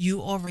ads,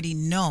 you already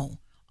know,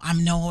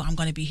 I'm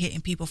going to be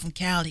hitting people from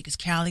Cali because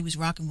Cali was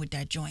rocking with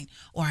that joint.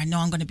 Or I know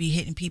I'm going to be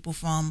hitting people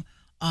from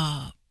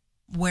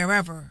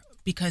wherever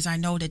because I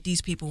know that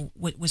these people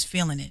was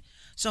feeling it.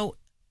 So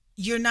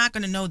you're not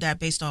going to know that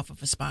based off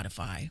of a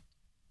Spotify.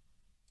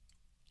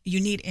 You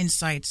need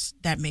insights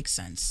that make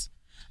sense.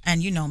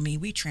 And you know me,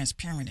 we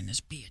transparent in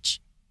this bitch.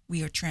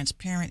 We are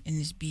transparent in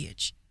this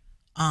bitch.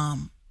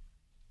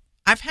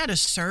 I've had a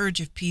surge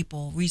of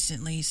people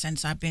recently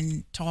since I've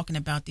been talking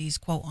about these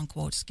quote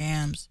unquote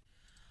scams.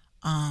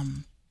 A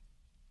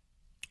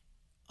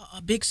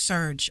big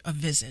surge of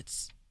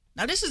visits.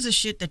 Now, this is the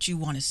shit that you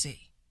want to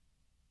see.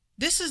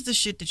 This is the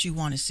shit that you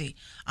want to see.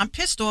 I'm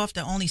pissed off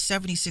that only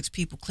 76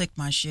 people clicked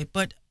my shit,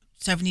 but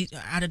 70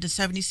 out of the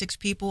 76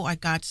 people, I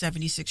got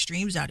 76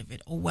 streams out of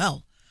it. Oh,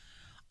 well.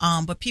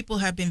 But people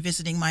have been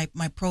visiting my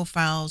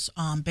profiles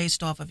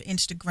based off of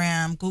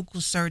Instagram,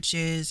 Google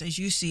searches. As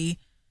you see,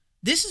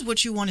 this is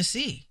what you want to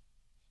see.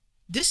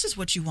 This is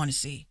what you want to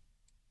see.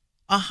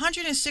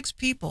 106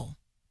 people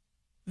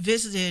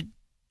visited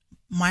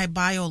my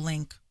bio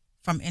link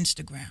from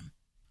Instagram.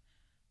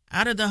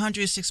 Out of the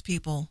 106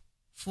 people,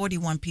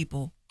 41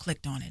 people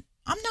clicked on it.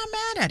 I'm not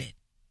mad at it.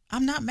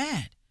 I'm not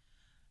mad.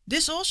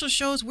 This also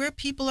shows where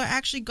people are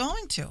actually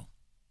going to.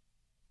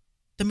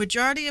 The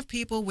majority of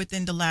people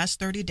within the last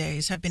 30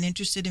 days have been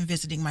interested in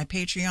visiting my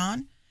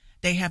Patreon.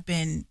 They have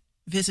been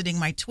visiting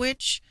my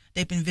Twitch.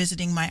 They've been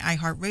visiting my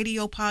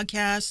iHeartRadio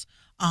podcast,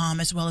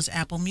 as well as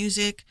Apple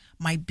Music,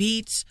 my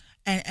Beats.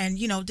 And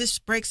you know, this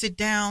breaks it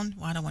down.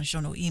 Well, I don't want to show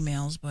no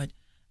emails, but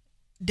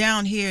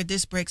down here,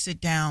 this breaks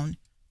it down.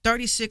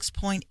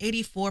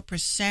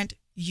 36.84%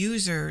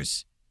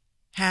 users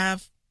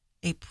have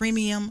a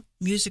premium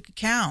music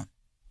account.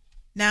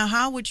 Now,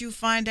 how would you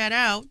find that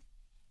out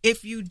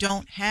if you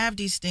don't have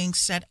these things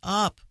set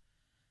up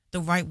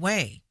the right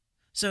way?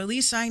 So at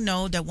least I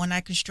know that when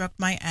I construct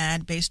my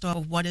ad based off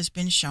of what has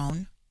been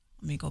shown,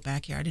 let me go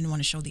back here. I didn't want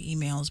to show the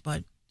emails,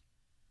 but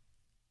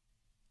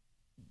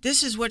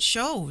this is what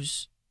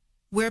shows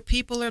where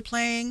people are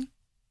playing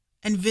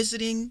and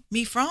visiting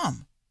me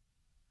from.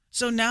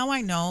 So now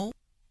I know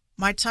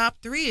my top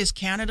 3 is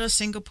Canada,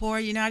 Singapore,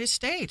 United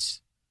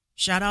States.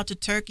 Shout out to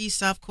Turkey,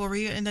 South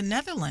Korea, and the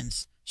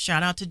Netherlands.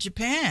 Shout out to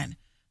Japan.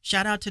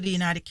 Shout out to the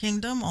United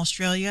Kingdom,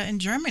 Australia,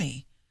 and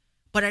Germany.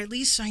 But at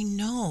least I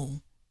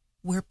know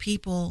where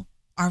people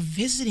are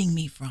visiting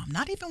me from.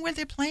 Not even where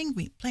they're playing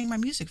my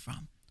music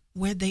from.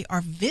 Where they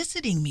are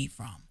visiting me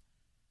from.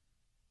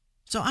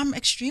 So I'm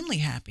extremely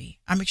happy.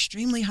 I'm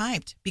extremely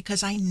hyped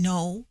because I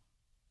know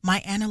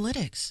my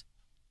analytics.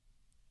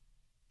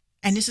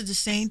 And this is the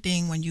same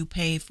thing when you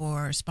pay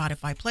for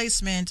Spotify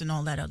placement and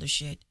all that other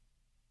shit.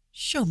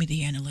 Show me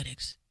the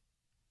analytics.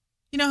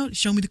 You know,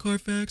 show me the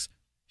Carfax.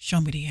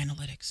 Show me the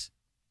analytics.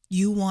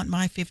 You want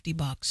my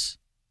 $50.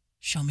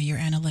 Show me your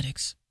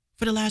analytics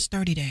for the last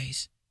 30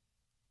 days.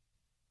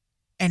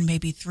 And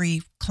maybe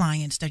 3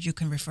 clients that you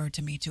can refer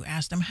to me to.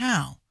 Ask them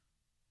how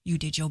you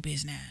did your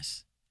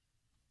business.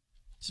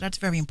 So that's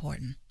very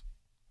important.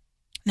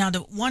 Now,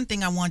 the one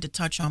thing I wanted to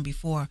touch on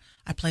before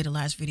I play the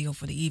last video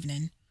for the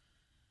evening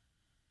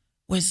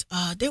was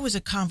there was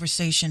a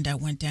conversation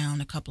that went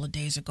down a couple of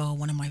days ago.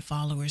 One of my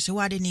followers, who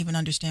I didn't even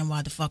understand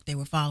why the fuck they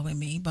were following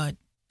me, but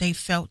they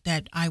felt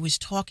that I was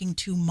talking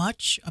too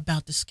much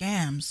about the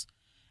scams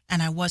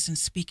and I wasn't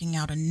speaking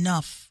out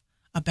enough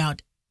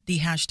about the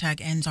hashtag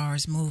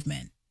 #EndSARS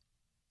movement.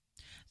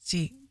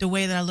 See, the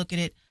way that I look at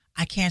it,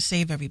 I can't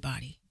save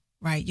everybody,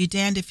 right? You're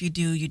damned if you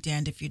do, you're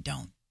damned if you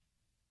don't.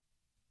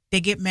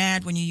 They get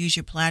mad when you use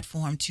your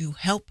platform to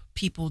help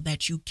people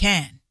that you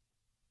can.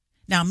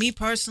 Now, me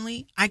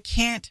personally, I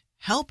can't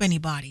help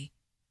anybody.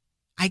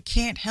 I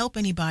can't help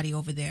anybody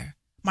over there.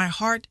 My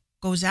heart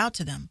goes out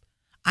to them.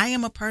 I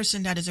am a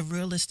person that is a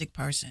realistic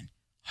person.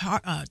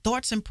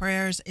 Thoughts and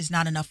prayers is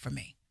not enough for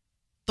me.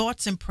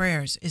 Thoughts and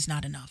prayers is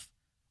not enough.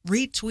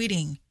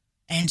 Retweeting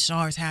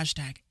 #EndSARS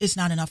hashtag is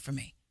not enough for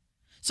me.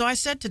 So I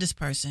said to this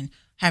person,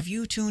 have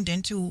you tuned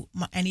into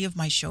any of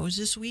my shows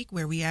this week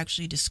where we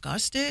actually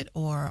discussed it?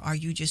 Or are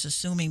you just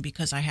assuming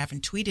because I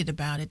haven't tweeted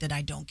about it that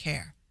I don't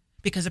care?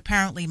 Because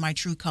apparently my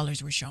true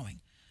colors were showing.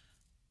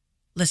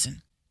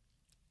 Listen,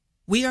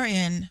 we are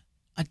in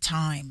a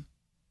time,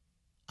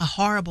 a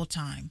horrible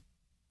time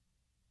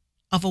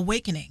of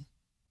awakening.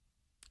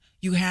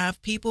 You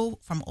have people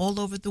from all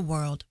over the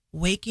world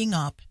waking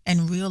up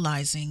and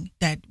realizing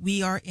that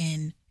we are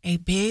in a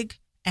big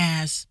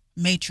ass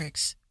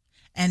matrix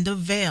and the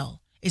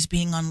veil is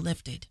being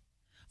unlifted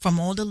from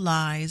all the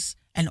lies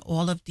and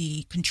all of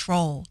the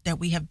control that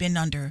we have been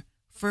under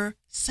for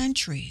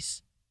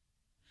centuries.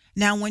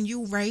 Now, when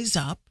you raise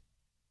up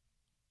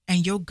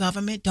and your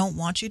government don't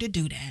want you to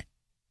do that,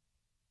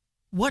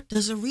 what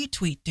does a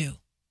retweet do?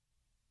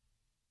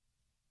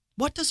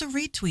 What does a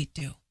retweet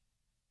do?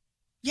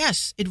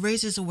 Yes, it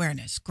raises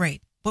awareness.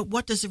 Great. But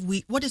what does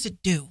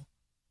it do?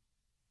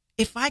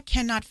 If I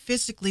cannot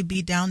physically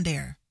be down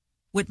there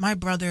with my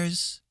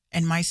brothers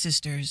and my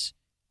sisters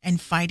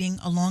and fighting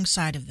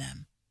alongside of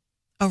them,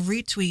 a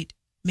retweet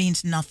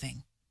means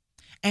nothing.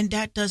 And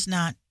that does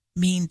not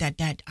mean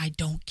that I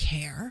don't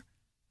care.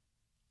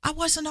 I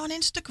wasn't on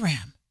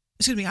Instagram.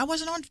 Excuse me, I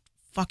wasn't on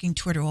fucking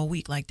Twitter all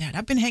week like that.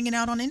 I've been hanging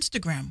out on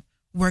Instagram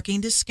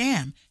working this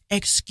scam.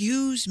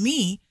 Excuse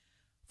me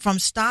from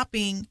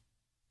stopping,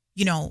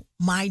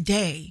 my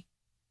day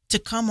to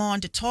come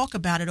on to talk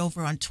about it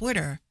over on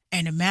Twitter,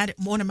 and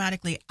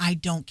automatically I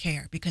don't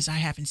care because I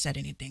haven't said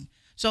anything.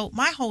 So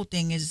my whole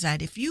thing is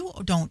that if you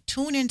don't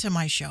tune into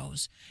my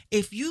shows,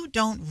 if you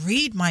don't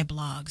read my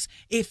blogs,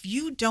 if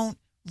you don't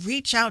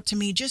reach out to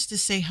me just to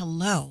say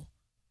hello,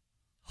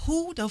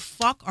 who the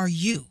fuck are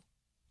you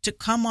to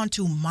come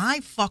onto my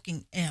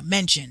fucking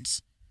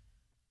mentions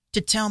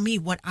to tell me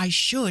what I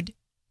should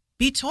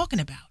be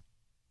talking about?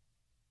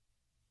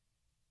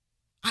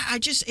 It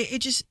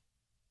just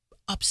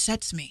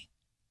upsets me.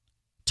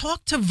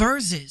 Talk to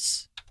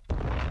Versus.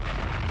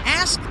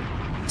 Ask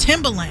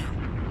Timbaland,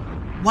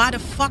 why the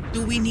fuck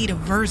do we need a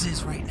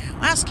Versus right now?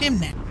 Ask him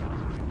that.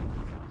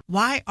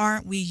 Why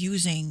aren't we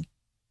using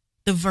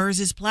the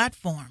Versus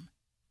platform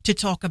to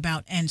talk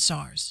about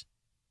NSARS?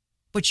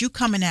 But you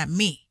coming at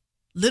me,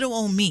 little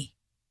old me.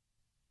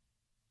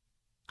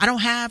 I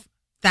don't have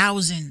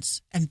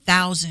thousands and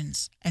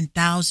thousands and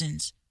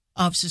thousands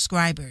of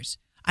subscribers.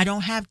 I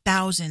don't have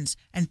thousands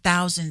and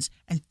thousands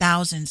and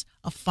thousands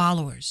of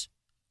followers.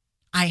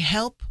 I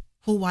help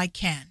who I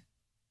can.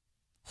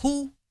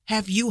 Who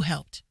have you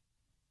helped?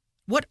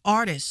 What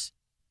artists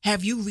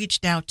have you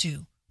reached out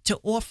to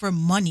offer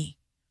money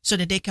so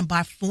that they can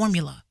buy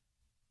formula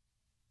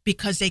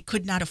because they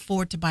could not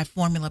afford to buy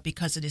formula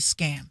because of this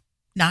scam?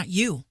 Not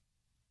you.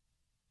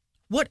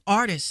 What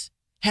artists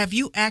have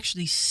you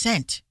actually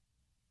sent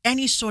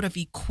any sort of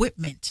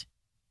equipment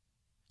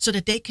so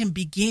that they can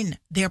begin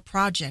their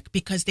project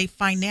because they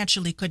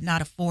financially could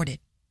not afford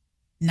it?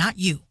 Not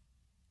you.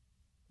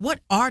 What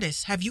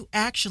artists have you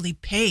actually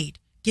paid,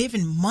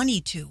 given money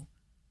to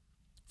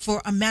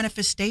for a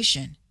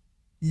manifestation?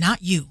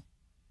 Not you.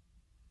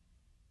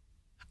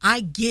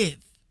 I give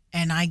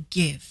and I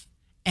give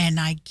and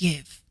I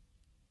give.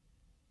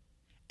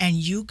 And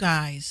you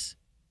guys,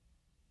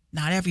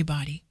 not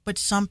everybody, but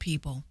some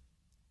people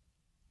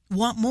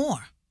want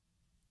more.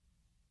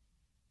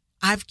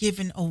 I've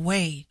given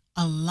away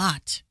a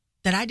lot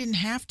that I didn't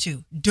have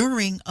to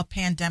during a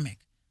pandemic.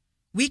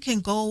 We can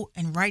go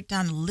and write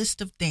down a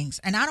list of things.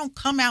 And I don't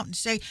come out and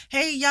say,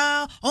 hey,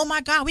 y'all, oh, my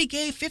God, we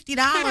gave $50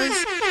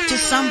 to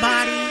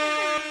somebody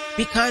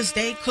because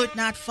they could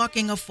not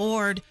fucking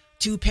afford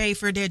to pay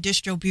for their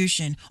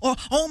distribution. Or,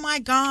 oh, my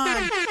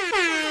God,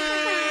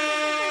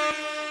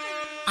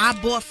 I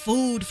bought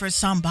food for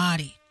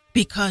somebody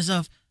because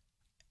of...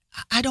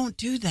 I don't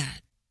do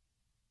that.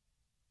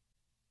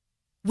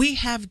 We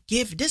have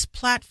given... This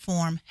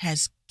platform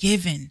has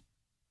given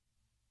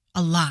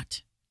a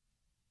lot.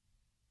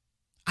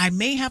 I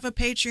may have a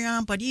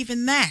Patreon, but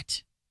even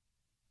that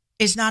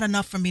is not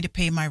enough for me to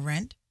pay my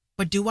rent.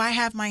 But do I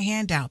have my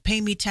hand out?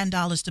 Pay me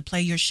 $10 to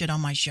play your shit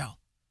on my show.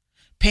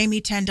 Pay me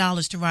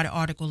 $10 to write an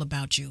article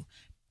about you.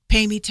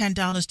 Pay me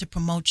 $10 to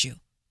promote you.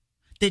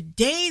 The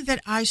day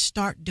that I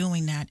start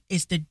doing that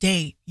is the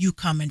day you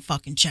come and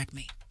fucking check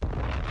me.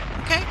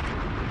 Okay?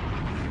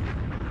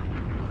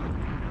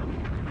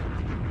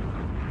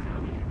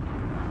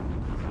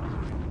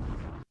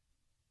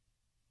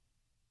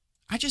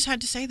 I just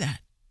had to say that.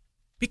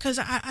 Because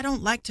I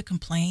don't like to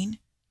complain,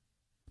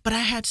 but I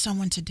had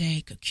someone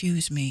today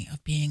accuse me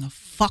of being a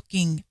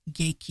fucking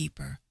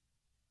gatekeeper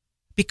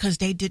because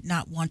they did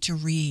not want to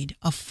read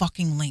a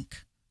fucking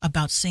link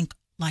about sync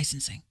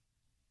licensing.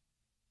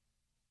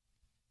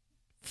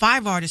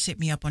 5 artists hit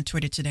me up on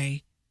Twitter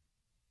today.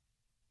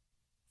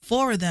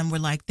 4 of them were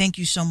like, thank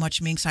you so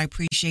much, Minx. I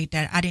appreciate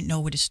that. I didn't know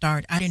where to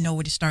start. I didn't know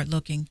where to start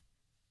looking.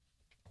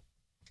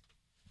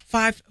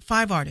 5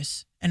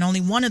 artists, and only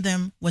one of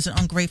them was an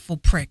ungrateful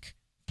prick.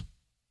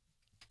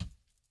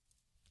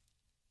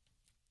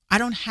 I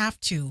don't have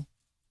to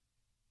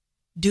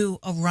do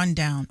a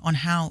rundown on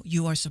how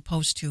you are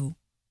supposed to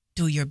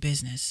do your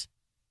business.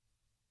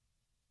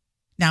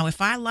 Now,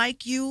 if I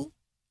like you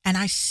and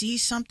I see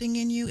something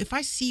in you, if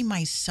I see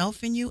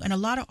myself in you, and a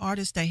lot of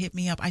artists that hit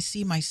me up, I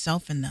see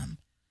myself in them.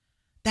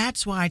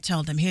 That's why I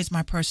tell them, here's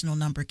my personal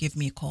number, give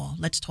me a call.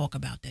 Let's talk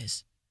about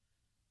this.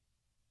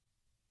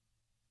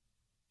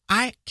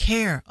 I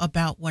care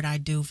about what I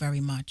do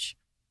very much.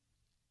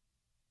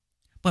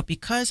 But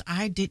because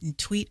I didn't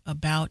tweet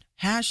about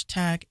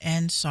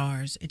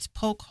 #NSARS, it's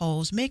poke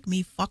holes, make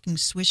me fucking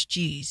Swiss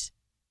cheese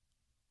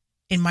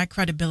in my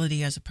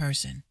credibility as a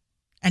person.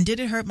 And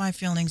did it hurt my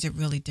feelings? It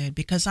really did,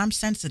 because I'm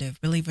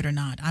sensitive, believe it or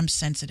not. I'm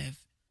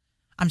sensitive.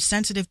 I'm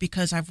sensitive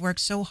because I've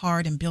worked so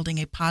hard in building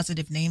a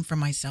positive name for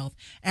myself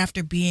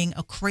after being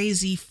a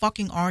crazy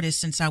fucking artist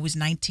since I was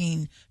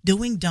 19,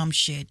 doing dumb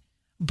shit,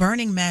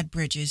 burning mad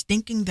bridges,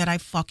 thinking that I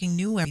fucking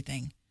knew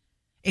everything.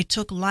 It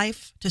took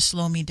life to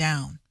slow me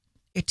down.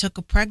 It took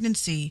a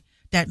pregnancy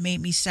that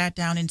made me sat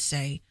down and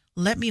say,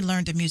 let me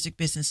learn the music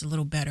business a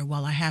little better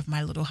while I have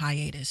my little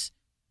hiatus.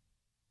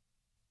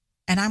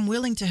 And I'm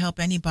willing to help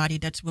anybody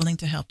that's willing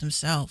to help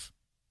themselves.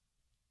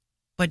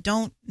 But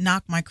don't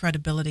knock my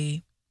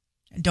credibility.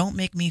 Don't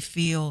make me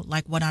feel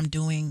like what I'm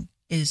doing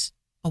is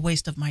a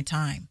waste of my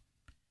time.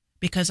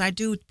 Because I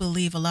do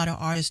believe a lot of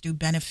artists do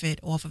benefit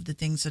off of the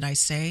things that I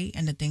say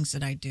and the things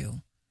that I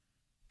do.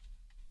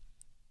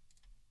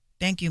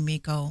 Thank you,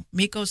 Miko.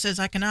 Miko says,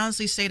 I can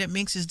honestly say that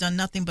Minx has done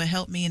nothing but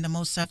help me in the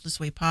most selfless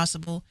way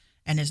possible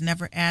and has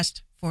never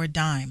asked for a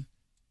dime.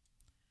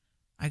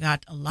 I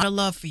got a lot of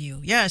love for you.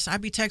 Yes, I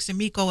be texting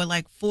Miko at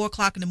like 4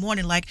 o'clock in the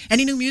morning, like,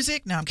 any new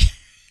music? No, I'm kidding.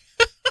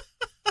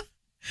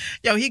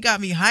 Yo, he got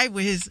me hyped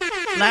with his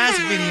last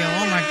video.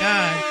 Oh, my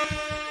God.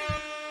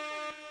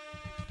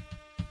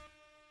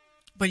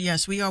 But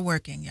yes, we are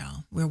working,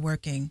 y'all. We're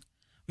working.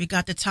 We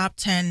got the top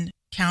 10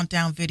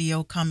 countdown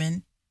video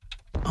coming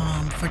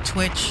for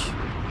Twitch.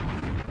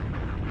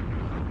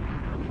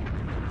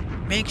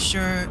 Make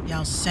sure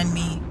y'all send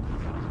me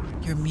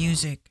your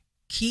music.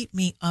 Keep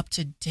me up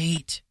to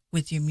date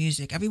with your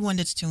music. Everyone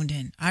that's tuned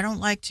in. I don't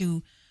like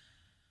to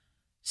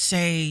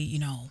say, you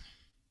know,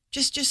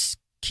 just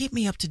keep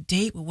me up to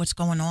date with what's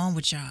going on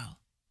with y'all.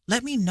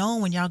 Let me know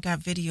when y'all got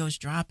videos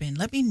dropping.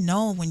 Let me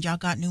know when y'all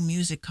got new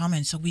music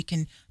coming so we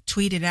can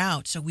tweet it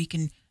out, so we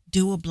can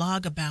do a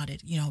blog about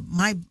it. You know,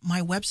 my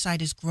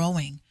website is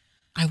growing.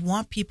 I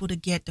want people to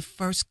get the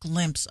first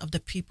glimpse of the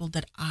people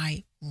that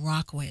I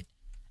rock with.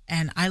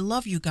 And I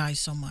love you guys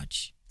so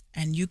much.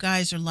 And you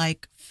guys are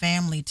like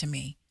family to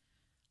me.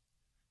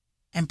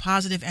 And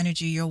positive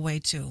energy your way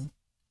too.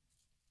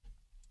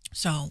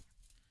 So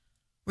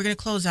we're going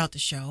to close out the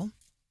show.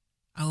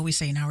 I always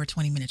say an hour,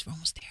 20 minutes. We're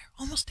almost there.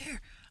 Almost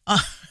there.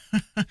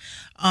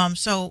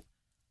 So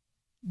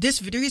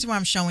the reason why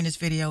I'm showing this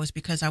video is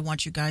because I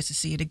want you guys to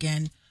see it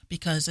again,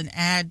 because an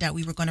ad that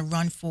we were going to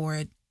run for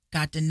it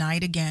got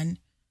denied again.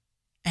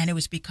 And it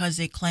was because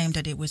they claimed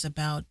that it was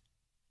about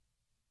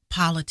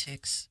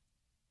politics.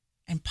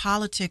 And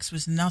politics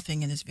was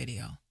nothing in this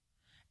video.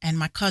 And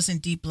my cousin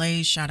D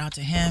Blaze, shout out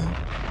to him.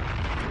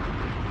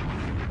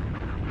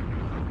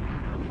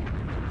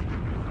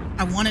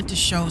 I wanted to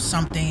show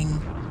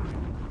something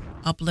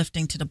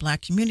uplifting to the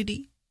black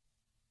community.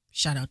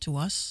 Shout out to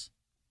us.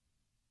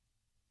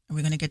 And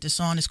we're going to get this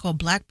on. It's called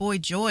Black Boy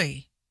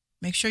Joy.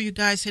 Make sure you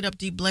guys hit up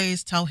D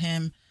Blaze. Tell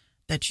him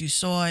that you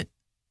saw it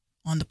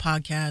on the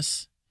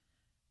podcast.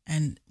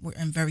 And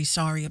I'm very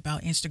sorry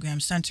about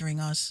Instagram censoring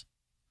us,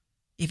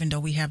 even though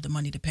we have the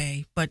money to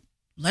pay. But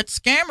let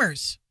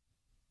scammers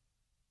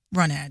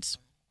run ads.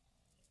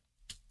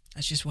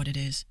 That's just what it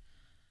is.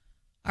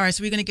 All right,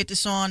 so we're going to get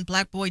this on.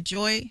 Black Boy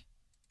Joy.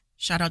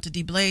 Shout out to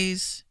D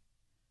Blaze.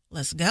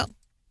 Let's go.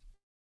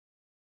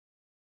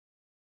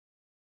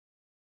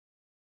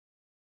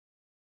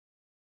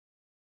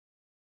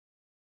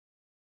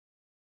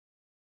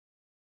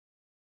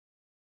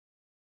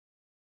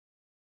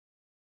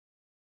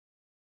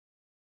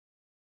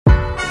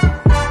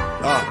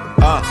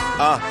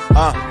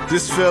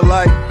 This feel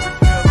like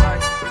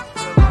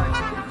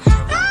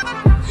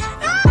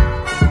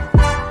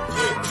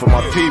for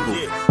my people.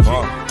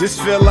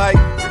 This feel like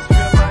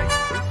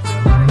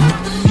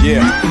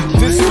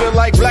this feel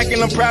like black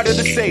and I'm proud to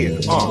say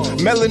it.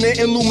 Melanin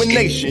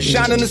illumination,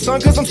 shine in the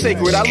sun cause I'm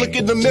sacred. I look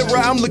in the mirror,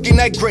 I'm looking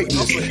at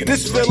greatness.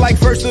 This feel like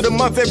first of the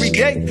month every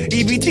day.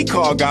 EBT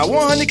call got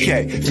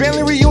 100K.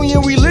 Family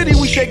reunion, we litty,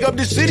 we shake up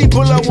the city,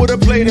 pull up with a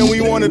plate and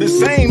we one of the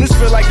same. This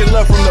feel like the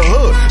love from the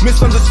hood.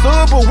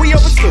 Misunderstood, but we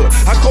understood.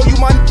 I call you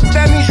my,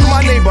 that means you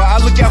my neighbor. I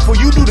look out for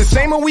you, do the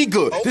same and we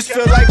good. This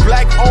feel like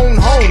black owned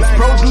homes,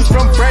 produce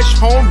from fresh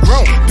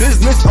homegrown.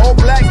 Business all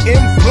black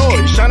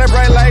employed, shining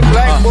bright like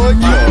black boy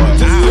joy.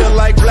 This feel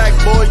like black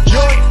boy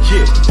joy,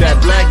 yeah,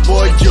 that black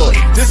boy joy.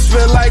 This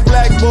feel like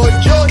black boy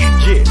joy,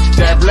 yeah,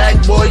 that black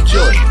boy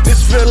joy.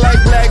 This feel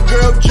like black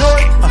girl joy,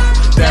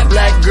 that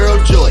black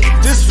girl joy.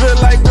 This feel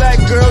like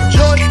black girl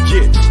joy,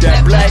 yeah,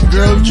 that black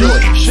girl joy.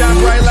 Shine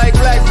bright like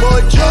black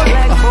boy joy,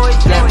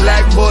 that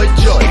black boy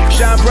joy.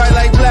 Shine bright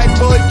like black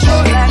boy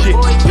joy,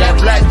 yeah, that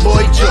black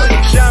boy joy.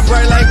 Shine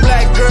bright like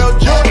black girl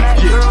joy,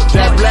 yeah,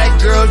 that black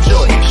girl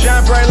joy.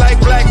 Shine bright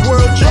like black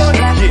world joy,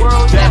 yeah,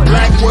 that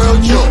black world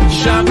joy.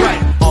 Shine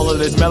bright. All of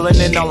this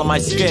melanin all on my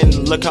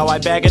skin. Look how I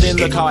bag it in,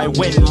 look how I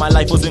win. My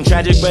life wasn't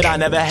tragic, but I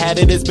never had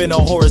it. It's been a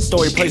horror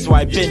story, place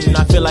where I've been.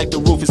 I feel like the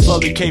roof is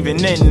slowly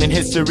caving in, and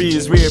history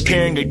is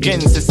reappearing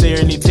again.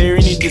 Sincerity,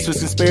 tyranny, this was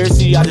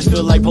conspiracy. I just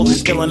feel like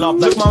police killing off.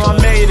 Look, mom,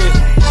 I made it.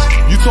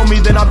 You told me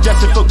that I'm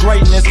destined for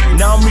greatness.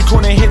 Now I'm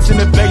recording hits in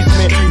the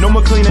basement. No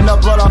more cleaning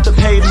up blood off the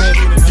pavement.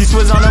 These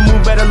was on the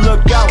moon, better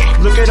look out.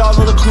 Look at all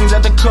of the queens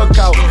at the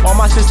cookout. All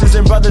my sisters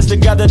and brothers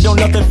together, don't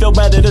nothing feel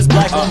better. This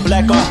black on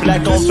black on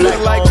black on black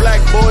on. Like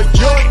black boy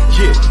joy,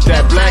 yeah,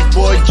 that black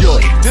boy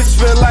joy. This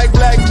feel like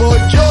black boy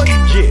joy,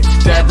 yeah,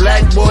 that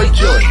black boy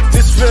joy.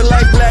 This feel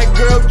like black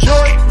girl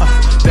joy,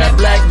 that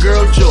black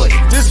girl joy.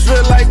 This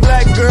feel like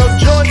black girl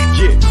joy,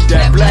 yeah,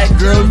 that black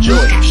girl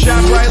joy.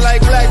 Shine bright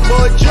like black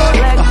boy joy,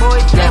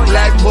 that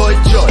black boy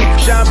joy.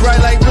 Shine bright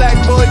like black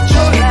boy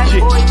joy,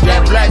 yeah,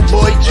 that black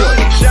boy joy.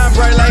 Shine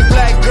bright like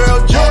black girl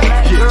joy,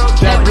 yeah,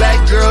 that black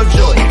girl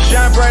joy.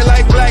 Shine bright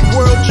like black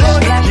world joy,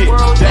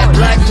 yeah, that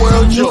black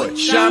world joy.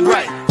 Shine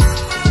bright.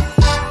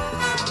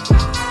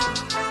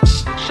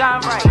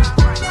 Shine bright.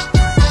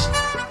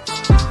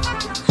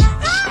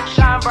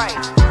 Shine bright.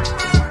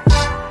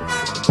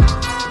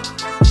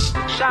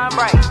 Shine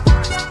bright.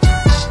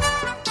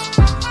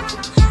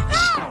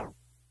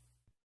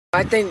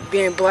 I think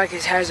being black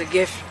has a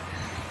gift.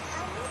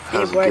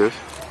 Has a black, gift?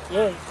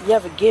 Yeah, you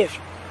have a gift.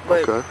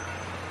 But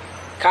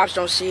cops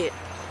don't see it.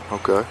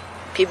 Okay.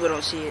 People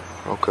don't see it.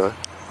 Okay.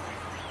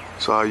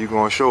 So how you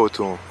gonna show it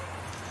to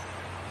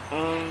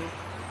him?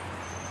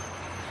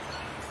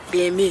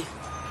 Being me.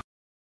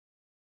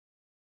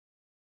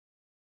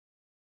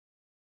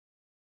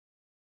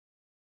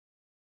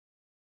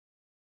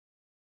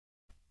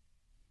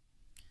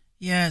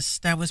 Yes,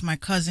 that was my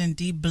cousin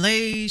D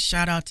Blaze.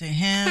 Shout out to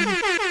him.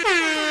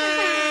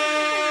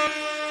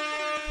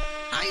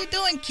 How you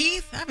doing,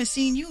 Keith? I haven't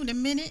seen you in a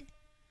minute.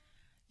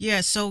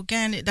 Yeah, so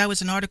again, that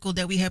was an article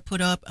that we had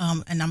put up,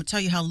 and I'm gonna tell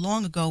you how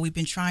long ago we've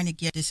been trying to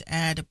get this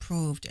ad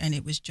approved, and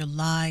it was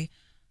July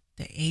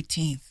the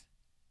 18th.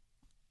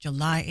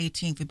 July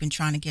 18th, we've been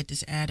trying to get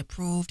this ad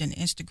approved, and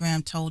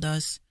Instagram told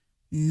us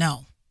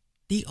no.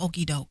 The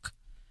okie doke.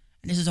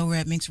 And this is over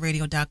at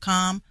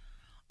minxradio.com.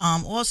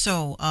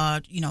 Also,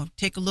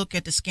 take a look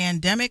at the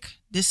Scandemic.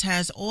 This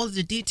has all of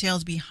the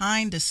details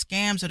behind the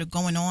scams that are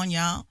going on,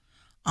 y'all.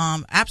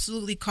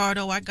 Absolutely,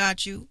 Cardo, I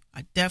got you.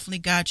 I definitely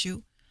got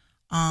you.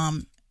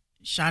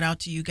 Shout out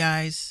to you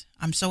guys.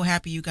 I'm so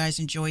happy you guys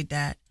enjoyed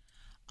that.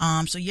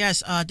 So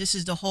yes, this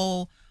is the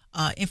whole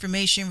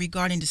information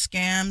regarding the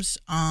scams.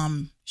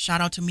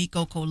 Shout out to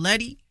Miko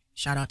Coletti.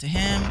 Shout out to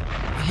him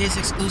for his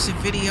exclusive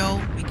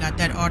video. We got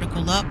that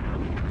article up.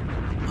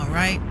 All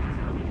right.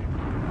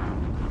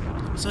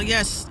 So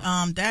yes,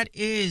 that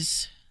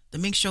is the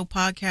Minx Show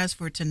podcast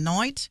for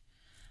tonight.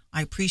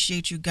 I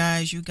appreciate you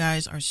guys. You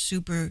guys are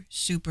super,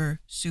 super,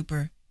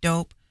 super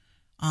dope.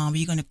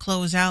 We're going to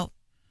close out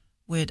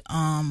with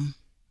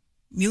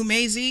Mew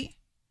Maisie.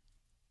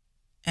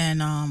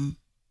 And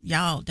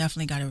y'all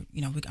definitely got to,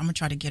 I'm going to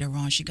try to get her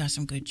on. She got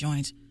some good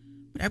joints.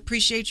 But I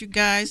appreciate you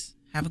guys.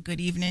 Have a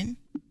good evening.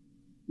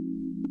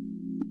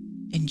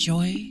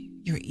 Enjoy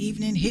your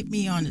evening. Hit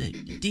me on the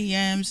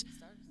DMs,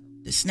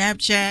 the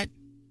Snapchat,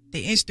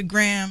 the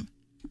Instagram,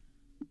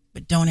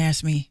 but don't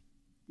ask me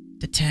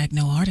to tag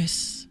no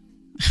artists.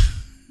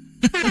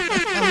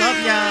 I love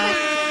y'all.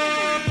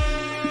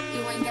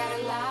 You ain't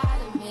gotta lie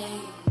to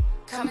me.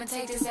 Come and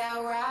take this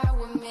out, ride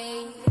with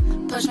me.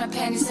 Push my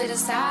panties to the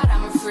side,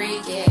 I'm a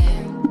freak, yeah.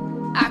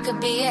 I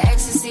could be an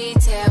ecstasy,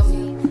 tell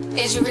me,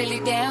 is you really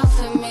down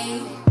for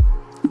me?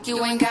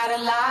 You ain't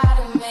gotta lie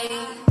to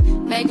me.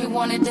 Make me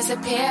wanna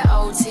disappear,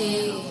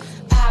 OT.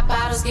 Pop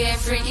bottles, get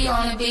freaky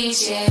on the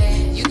beach, yeah.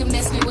 You can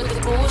miss me with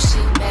the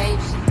bullshit,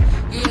 baby.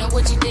 You know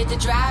what you did to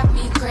drive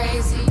me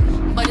crazy.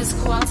 But it's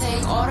cool, I'll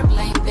take all the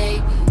blame,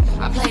 baby.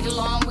 I played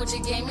along with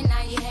your game and